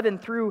 verse 11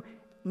 through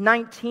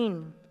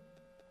 19.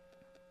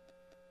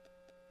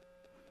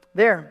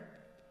 There,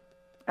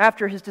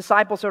 after his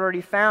disciples had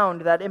already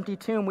found that empty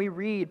tomb, we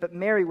read, but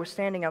Mary was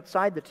standing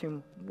outside the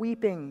tomb,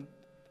 weeping.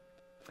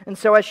 And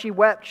so as she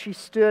wept, she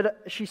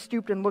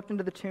stooped and looked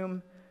into the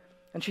tomb,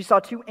 and she saw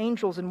two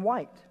angels in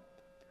white,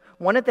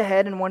 one at the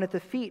head and one at the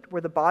feet,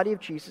 where the body of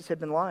Jesus had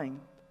been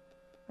lying.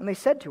 And they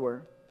said to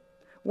her,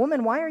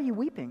 "Woman, why are you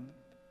weeping?"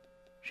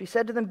 She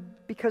said to them,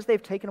 "Because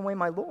they've taken away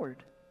my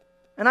Lord,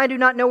 and I do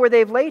not know where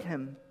they've laid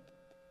him."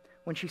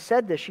 When she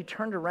said this, she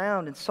turned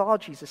around and saw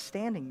Jesus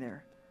standing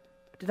there,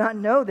 but did not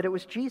know that it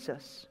was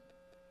Jesus.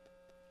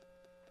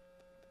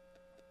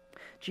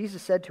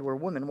 Jesus said to her,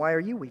 "Woman, why are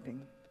you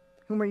weeping?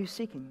 Whom are you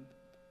seeking?"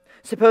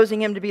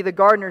 Supposing him to be the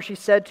gardener, she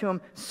said to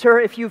him, "Sir,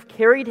 if you've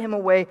carried him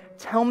away,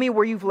 tell me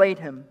where you've laid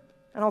him,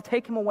 and I'll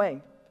take him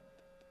away."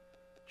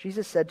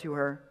 Jesus said to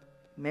her,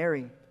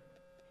 "Mary."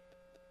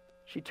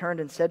 She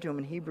turned and said to him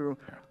in Hebrew,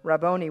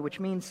 "Rabboni,"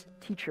 which means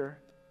teacher.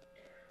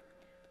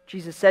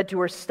 Jesus said to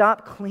her,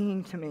 "Stop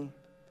clinging to me,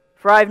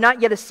 for I have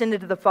not yet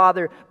ascended to the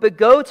Father, but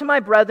go to my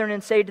brethren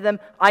and say to them,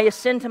 I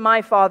ascend to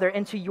my Father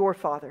and to your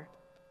Father,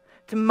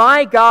 to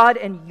my God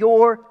and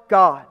your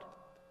God."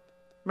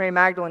 Mary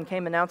Magdalene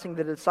came announcing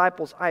to the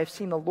disciples, "I have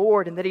seen the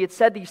Lord," and that he had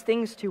said these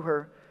things to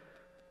her.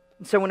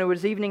 And so when it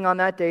was evening on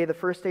that day, the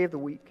first day of the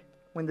week,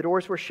 when the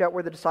doors were shut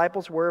where the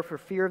disciples were for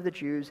fear of the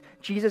Jews,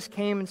 Jesus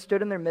came and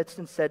stood in their midst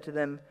and said to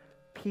them,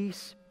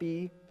 "Peace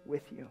be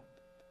with you."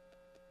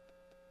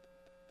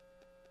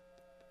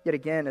 Yet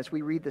again, as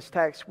we read this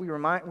text, we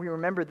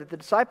remember that the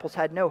disciples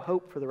had no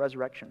hope for the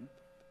resurrection.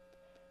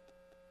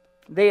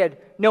 They had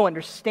no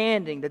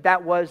understanding that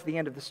that was the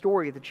end of the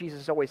story that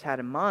Jesus always had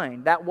in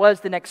mind. That was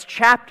the next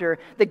chapter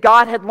that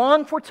God had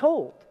long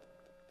foretold.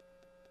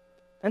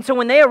 And so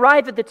when they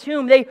arrive at the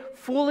tomb, they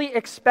fully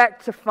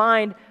expect to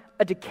find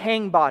a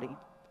decaying body.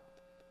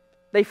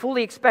 They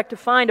fully expect to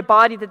find a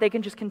body that they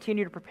can just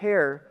continue to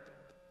prepare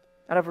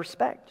out of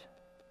respect.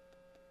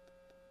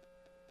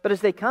 But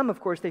as they come, of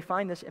course, they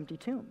find this empty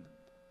tomb.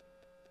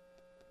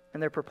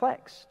 And they're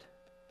perplexed.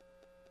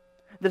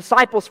 The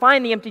disciples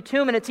find the empty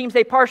tomb, and it seems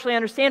they partially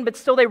understand, but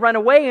still they run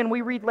away, and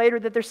we read later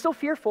that they're still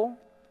fearful,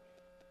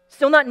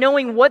 still not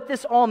knowing what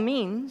this all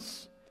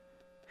means.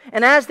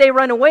 And as they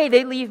run away,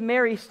 they leave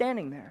Mary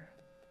standing there.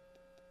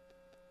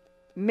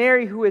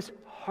 Mary, who is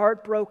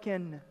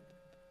heartbroken.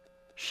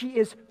 She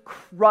is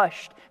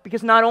crushed,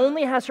 because not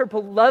only has her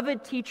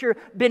beloved teacher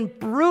been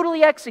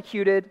brutally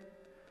executed,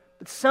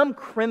 but some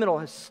criminal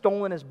has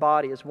stolen his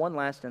body as one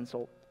last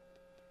insult.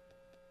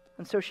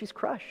 And so she's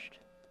crushed.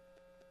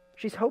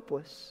 She's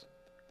hopeless.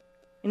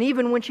 And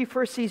even when she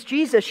first sees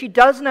Jesus, she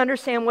doesn't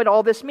understand what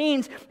all this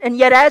means. And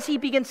yet as he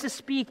begins to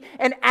speak,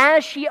 and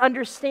as she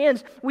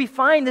understands, we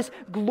find this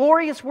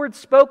glorious word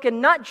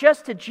spoken, not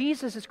just to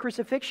Jesus'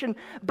 crucifixion,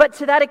 but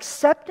to that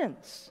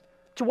acceptance,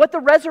 to what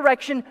the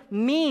resurrection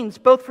means,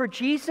 both for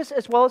Jesus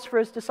as well as for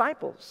his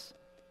disciples.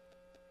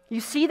 You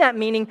see that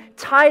meaning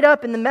tied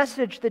up in the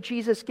message that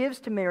Jesus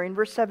gives to Mary in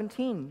verse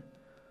 17.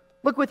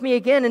 Look with me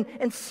again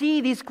and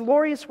see these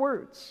glorious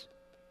words.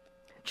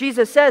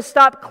 Jesus says,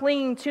 "Stop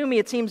clinging to me."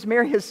 It seems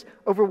Mary is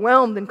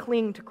overwhelmed and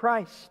clinging to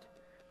Christ.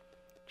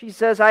 Jesus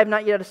says, "I have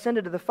not yet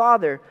ascended to the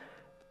Father,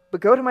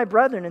 but go to my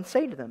brethren and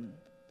say to them,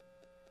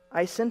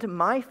 I ascend to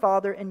my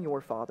Father and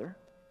your Father,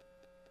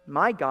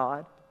 my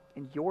God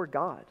and your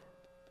God."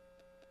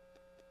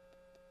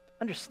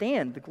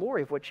 Understand the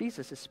glory of what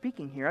Jesus is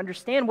speaking here.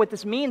 Understand what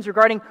this means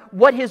regarding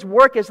what his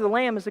work as the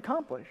Lamb has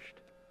accomplished.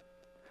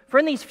 For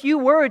in these few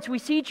words, we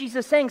see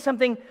Jesus saying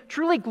something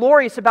truly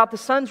glorious about the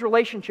Son's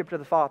relationship to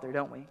the Father,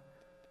 don't we?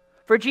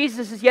 For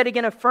Jesus is yet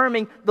again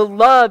affirming the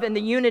love and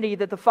the unity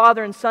that the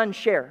Father and Son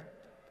share.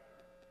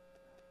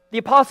 The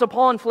Apostle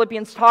Paul in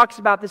Philippians talks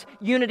about this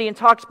unity and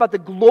talks about the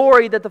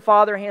glory that the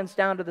Father hands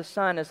down to the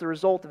Son as the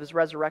result of his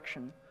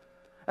resurrection,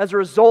 as a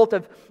result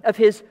of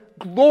his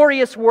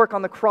glorious work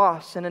on the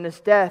cross and in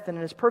his death and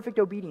in his perfect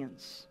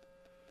obedience.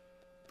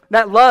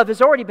 That love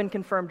has already been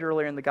confirmed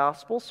earlier in the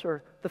Gospels,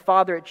 or the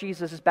Father at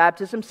Jesus'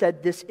 baptism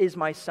said, "This is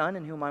my Son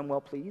in whom I'm well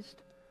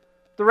pleased."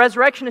 The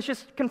resurrection has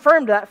just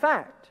confirmed that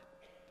fact.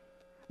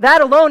 That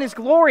alone is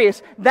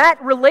glorious.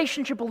 That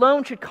relationship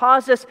alone should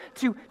cause us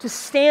to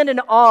stand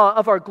in awe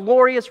of our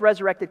glorious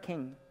resurrected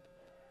King.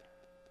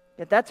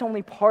 Yet that's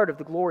only part of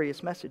the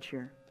glorious message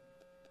here.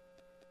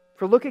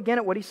 For look again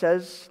at what he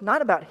says,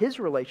 not about his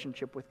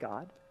relationship with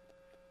God,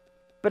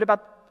 but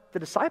about the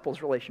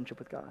disciples' relationship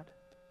with God.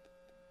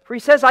 For he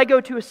says, "I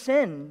go to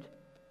ascend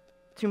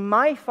to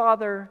my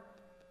Father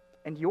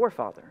and your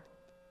Father,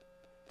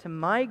 to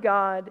my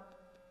God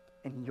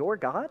and your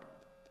God."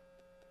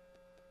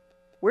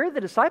 Where are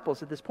the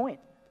disciples at this point?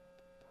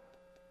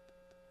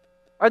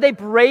 Are they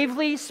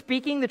bravely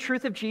speaking the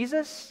truth of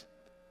Jesus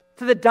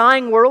to the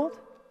dying world?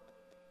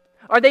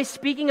 Are they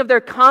speaking of their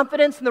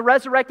confidence in the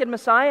resurrected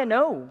Messiah?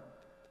 No.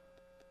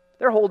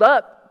 They're holed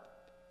up,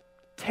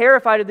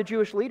 terrified of the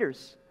Jewish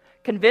leaders,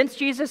 convinced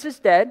Jesus is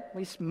dead, at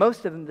least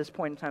most of them at this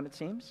point in time it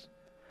seems,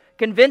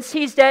 convinced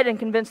he's dead and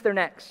convinced they're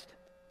next.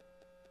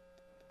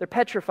 They're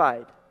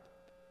petrified.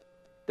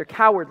 They're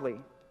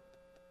cowardly.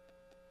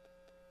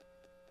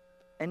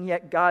 And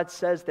yet God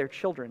says they're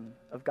children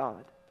of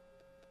God.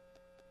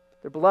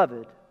 They're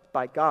beloved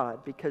by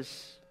God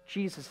because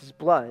Jesus'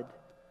 blood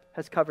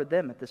has covered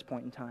them at this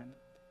point in time.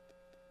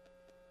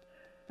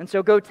 And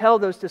so go tell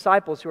those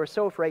disciples who are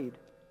so afraid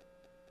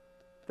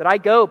that I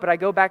go, but I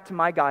go back to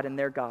my God and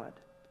their God.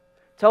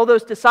 Tell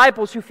those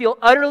disciples who feel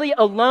utterly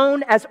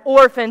alone as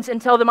orphans and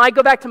tell them I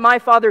go back to my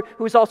Father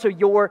who is also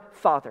your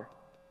Father.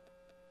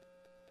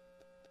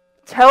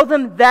 Tell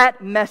them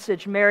that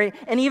message, Mary.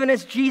 And even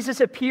as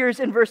Jesus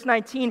appears in verse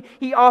 19,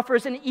 he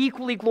offers an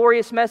equally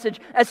glorious message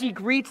as he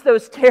greets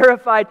those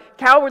terrified,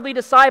 cowardly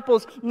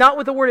disciples, not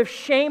with a word of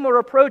shame or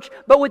reproach,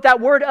 but with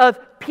that word of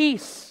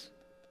peace.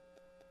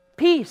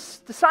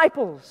 Peace,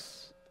 disciples.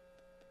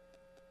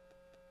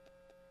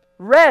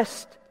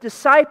 Rest,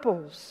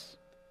 disciples.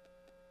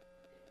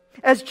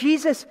 As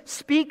Jesus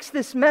speaks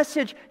this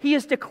message, he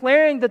is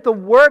declaring that the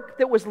work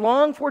that was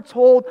long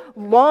foretold,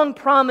 long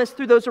promised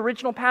through those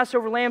original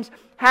Passover lambs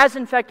has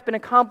in fact been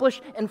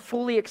accomplished and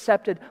fully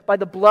accepted by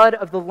the blood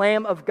of the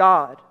Lamb of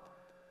God,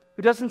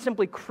 who doesn't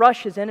simply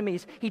crush his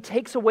enemies, he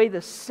takes away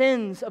the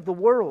sins of the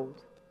world.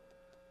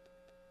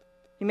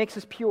 He makes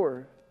us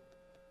pure,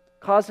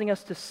 causing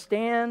us to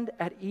stand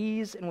at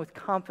ease and with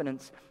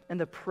confidence in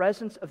the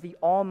presence of the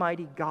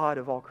Almighty God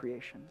of all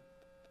creation.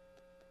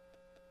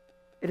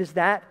 It is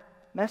that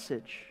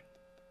message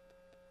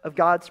of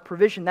God's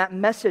provision, that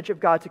message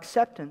of God's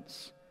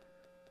acceptance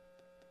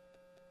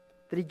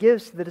that he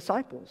gives to the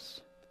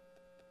disciples.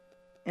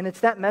 And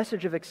it's that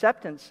message of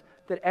acceptance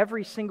that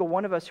every single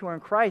one of us who are in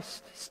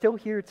Christ still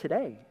hear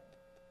today.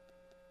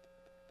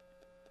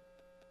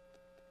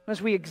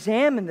 As we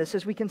examine this,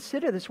 as we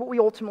consider this, what we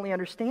ultimately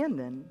understand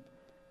then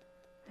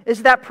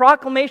is that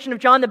proclamation of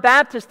John the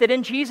Baptist that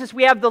in Jesus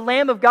we have the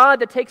Lamb of God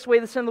that takes away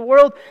the sin of the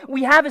world.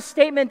 We have a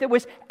statement that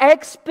was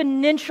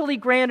exponentially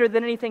grander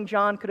than anything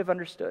John could have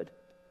understood.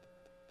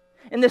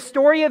 In the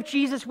story of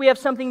Jesus, we have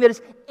something that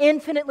is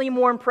infinitely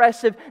more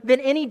impressive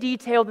than any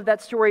detail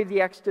that story of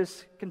the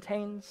Exodus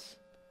contains.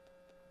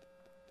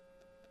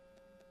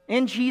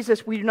 In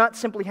Jesus, we do not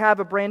simply have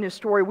a brand new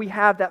story. We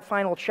have that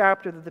final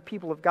chapter that the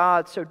people of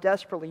God so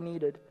desperately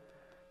needed.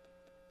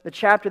 The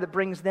chapter that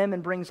brings them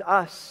and brings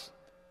us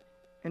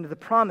into the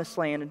promised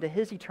land, into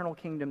his eternal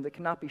kingdom that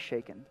cannot be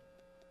shaken,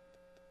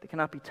 that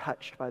cannot be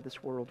touched by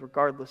this world,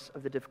 regardless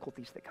of the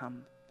difficulties that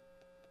come.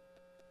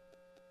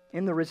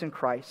 In the risen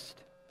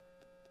Christ,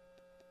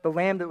 the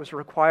lamb that was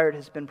required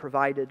has been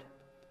provided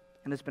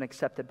and has been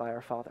accepted by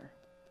our Father.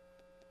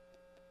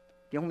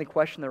 The only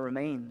question that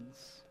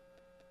remains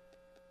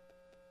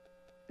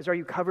is, are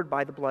you covered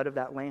by the blood of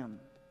that lamb?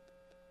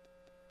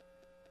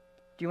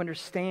 Do you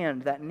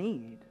understand that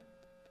need?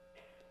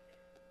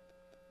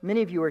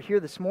 Many of you are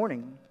here this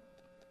morning,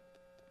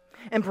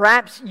 and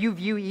perhaps you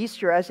view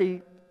Easter as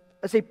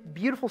a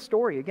beautiful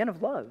story, again,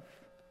 of love.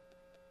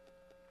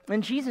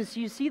 In Jesus,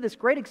 you see this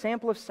great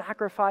example of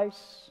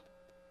sacrifice,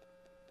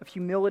 of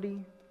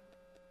humility.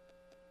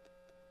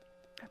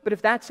 But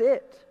if that's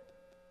it,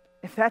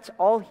 if that's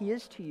all he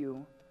is to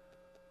you,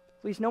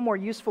 well, he's no more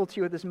useful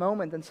to you at this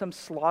moment than some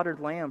slaughtered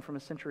lamb from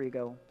a century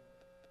ago.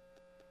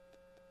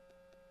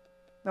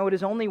 No, it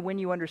is only when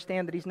you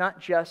understand that he's not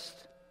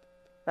just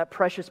that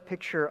precious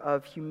picture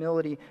of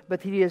humility,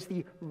 but he is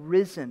the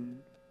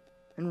risen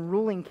and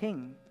ruling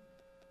King.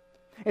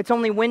 It's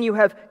only when you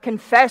have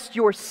confessed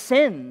your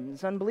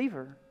sins,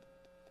 unbeliever,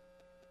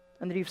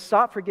 and that you've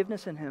sought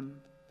forgiveness in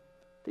him,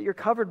 that you're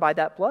covered by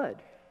that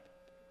blood,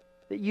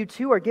 that you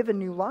too are given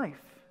new life.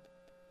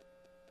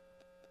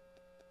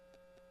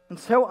 And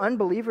so,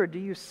 unbeliever, do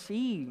you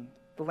see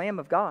the Lamb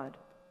of God?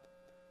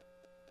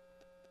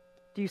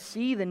 Do you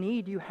see the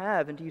need you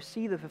have, and do you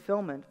see the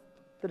fulfillment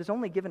that is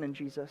only given in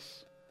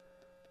Jesus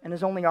and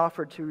is only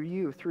offered to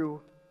you through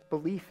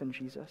belief in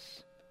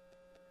Jesus?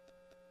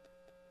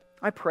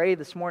 I pray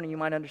this morning you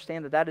might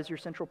understand that that is your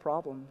central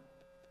problem.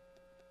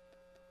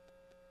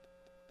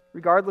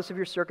 Regardless of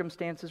your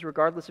circumstances,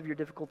 regardless of your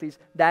difficulties,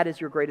 that is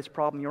your greatest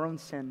problem, your own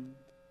sin.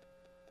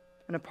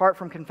 And apart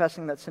from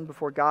confessing that sin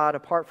before God,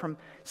 apart from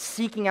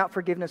seeking out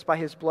forgiveness by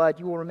his blood,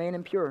 you will remain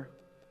impure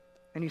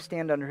and you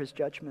stand under his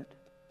judgment.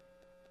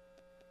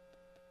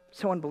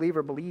 So,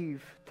 unbeliever,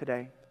 believe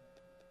today.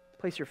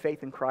 Place your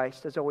faith in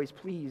Christ. As always,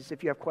 please,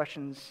 if you have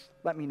questions,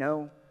 let me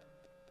know.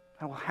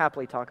 I will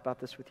happily talk about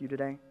this with you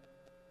today.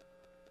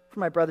 For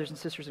my brothers and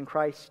sisters in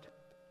Christ,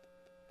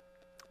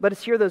 let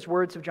us hear those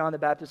words of John the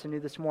Baptist anew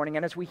this morning.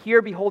 And as we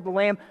hear, behold the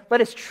Lamb,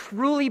 let us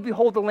truly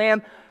behold the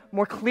Lamb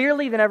more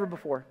clearly than ever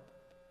before.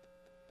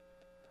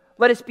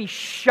 Let us be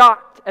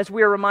shocked as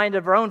we are reminded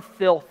of our own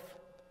filth,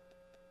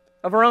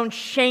 of our own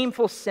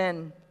shameful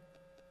sin.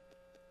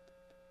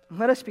 And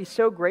let us be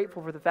so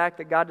grateful for the fact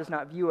that God does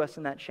not view us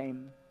in that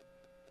shame.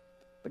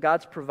 But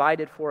God's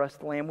provided for us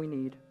the Lamb we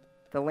need,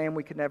 the Lamb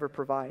we could never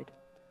provide.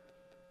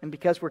 And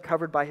because we're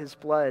covered by his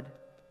blood,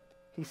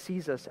 He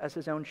sees us as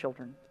His own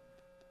children.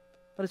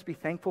 Let us be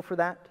thankful for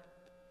that.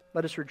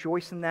 Let us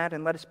rejoice in that,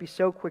 and let us be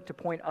so quick to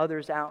point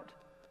others out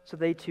so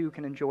they too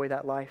can enjoy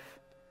that life.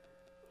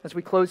 As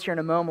we close here in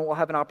a moment, we'll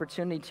have an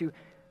opportunity to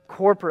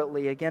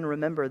corporately again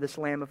remember this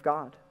Lamb of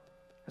God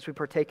as we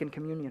partake in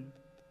communion.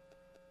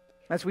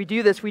 As we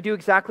do this, we do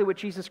exactly what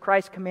Jesus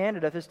Christ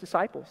commanded of His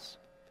disciples.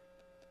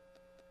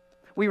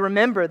 We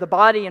remember the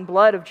body and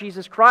blood of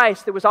Jesus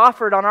Christ that was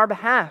offered on our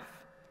behalf.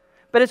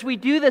 But as we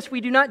do this,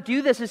 we do not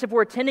do this as if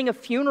we're attending a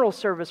funeral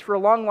service for a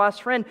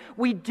long-lost friend.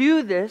 We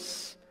do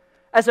this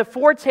as a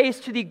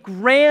foretaste to the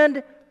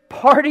grand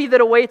party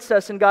that awaits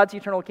us in God's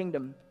eternal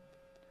kingdom.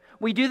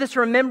 We do this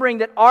remembering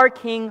that our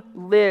King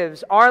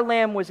lives, our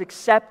Lamb was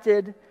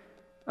accepted,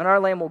 and our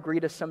Lamb will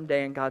greet us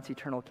someday in God's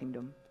eternal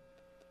kingdom.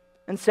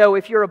 And so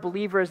if you're a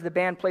believer, as the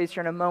band plays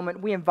here in a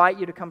moment, we invite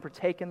you to come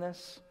partake in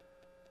this.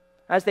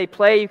 As they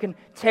play, you can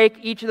take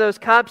each of those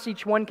cups.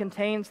 Each one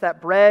contains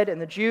that bread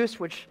and the juice,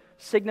 which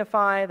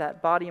signify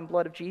that body and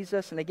blood of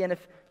Jesus. And again,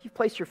 if you've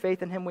placed your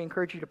faith in Him, we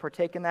encourage you to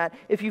partake in that.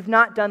 If you've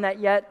not done that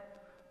yet,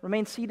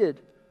 remain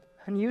seated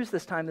and use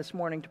this time this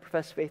morning to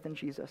profess faith in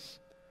Jesus.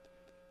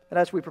 And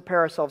as we prepare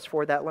ourselves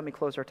for that, let me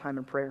close our time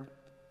in prayer.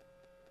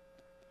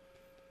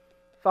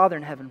 Father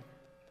in heaven,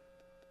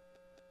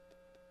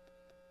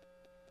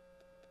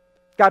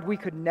 God, we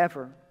could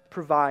never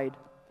provide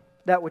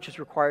that which is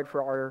required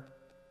for our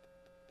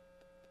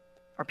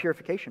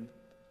purification.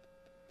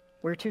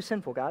 We're too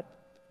sinful, God.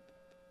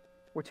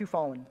 We're too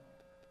fallen.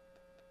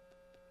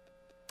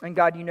 And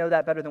God, you know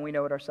that better than we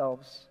know it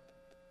ourselves.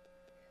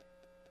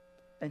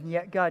 And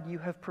yet, God, you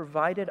have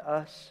provided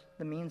us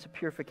the means of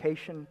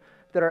purification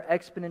that are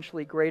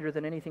exponentially greater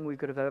than anything we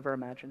could have ever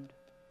imagined.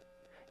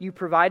 You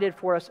provided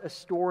for us a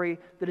story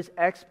that is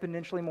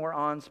exponentially more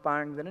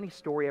awe-inspiring than any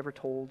story ever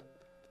told.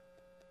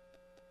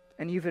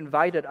 And you've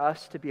invited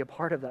us to be a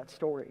part of that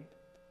story.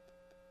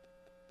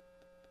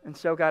 And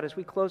so, God, as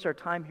we close our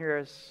time here,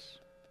 as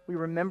we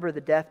remember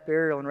the death,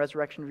 burial, and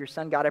resurrection of your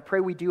Son, God, I pray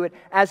we do it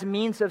as a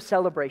means of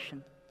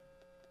celebration.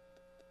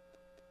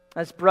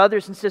 As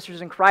brothers and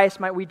sisters in Christ,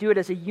 might we do it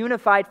as a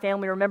unified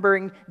family,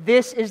 remembering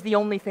this is the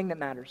only thing that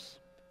matters.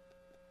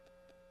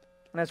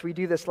 And as we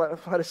do this, let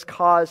us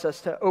cause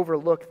us to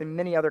overlook the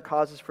many other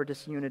causes for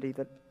disunity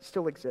that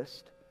still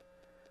exist.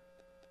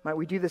 Might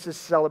we do this as a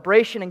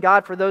celebration. And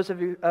God, for those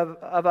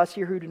of us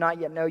here who do not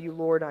yet know you,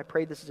 Lord, I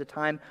pray this is a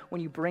time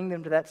when you bring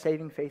them to that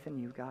saving faith in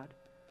you, God.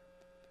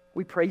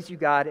 We praise you,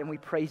 God, and we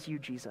praise you,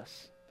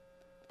 Jesus.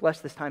 Bless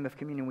this time of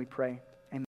communion, we pray.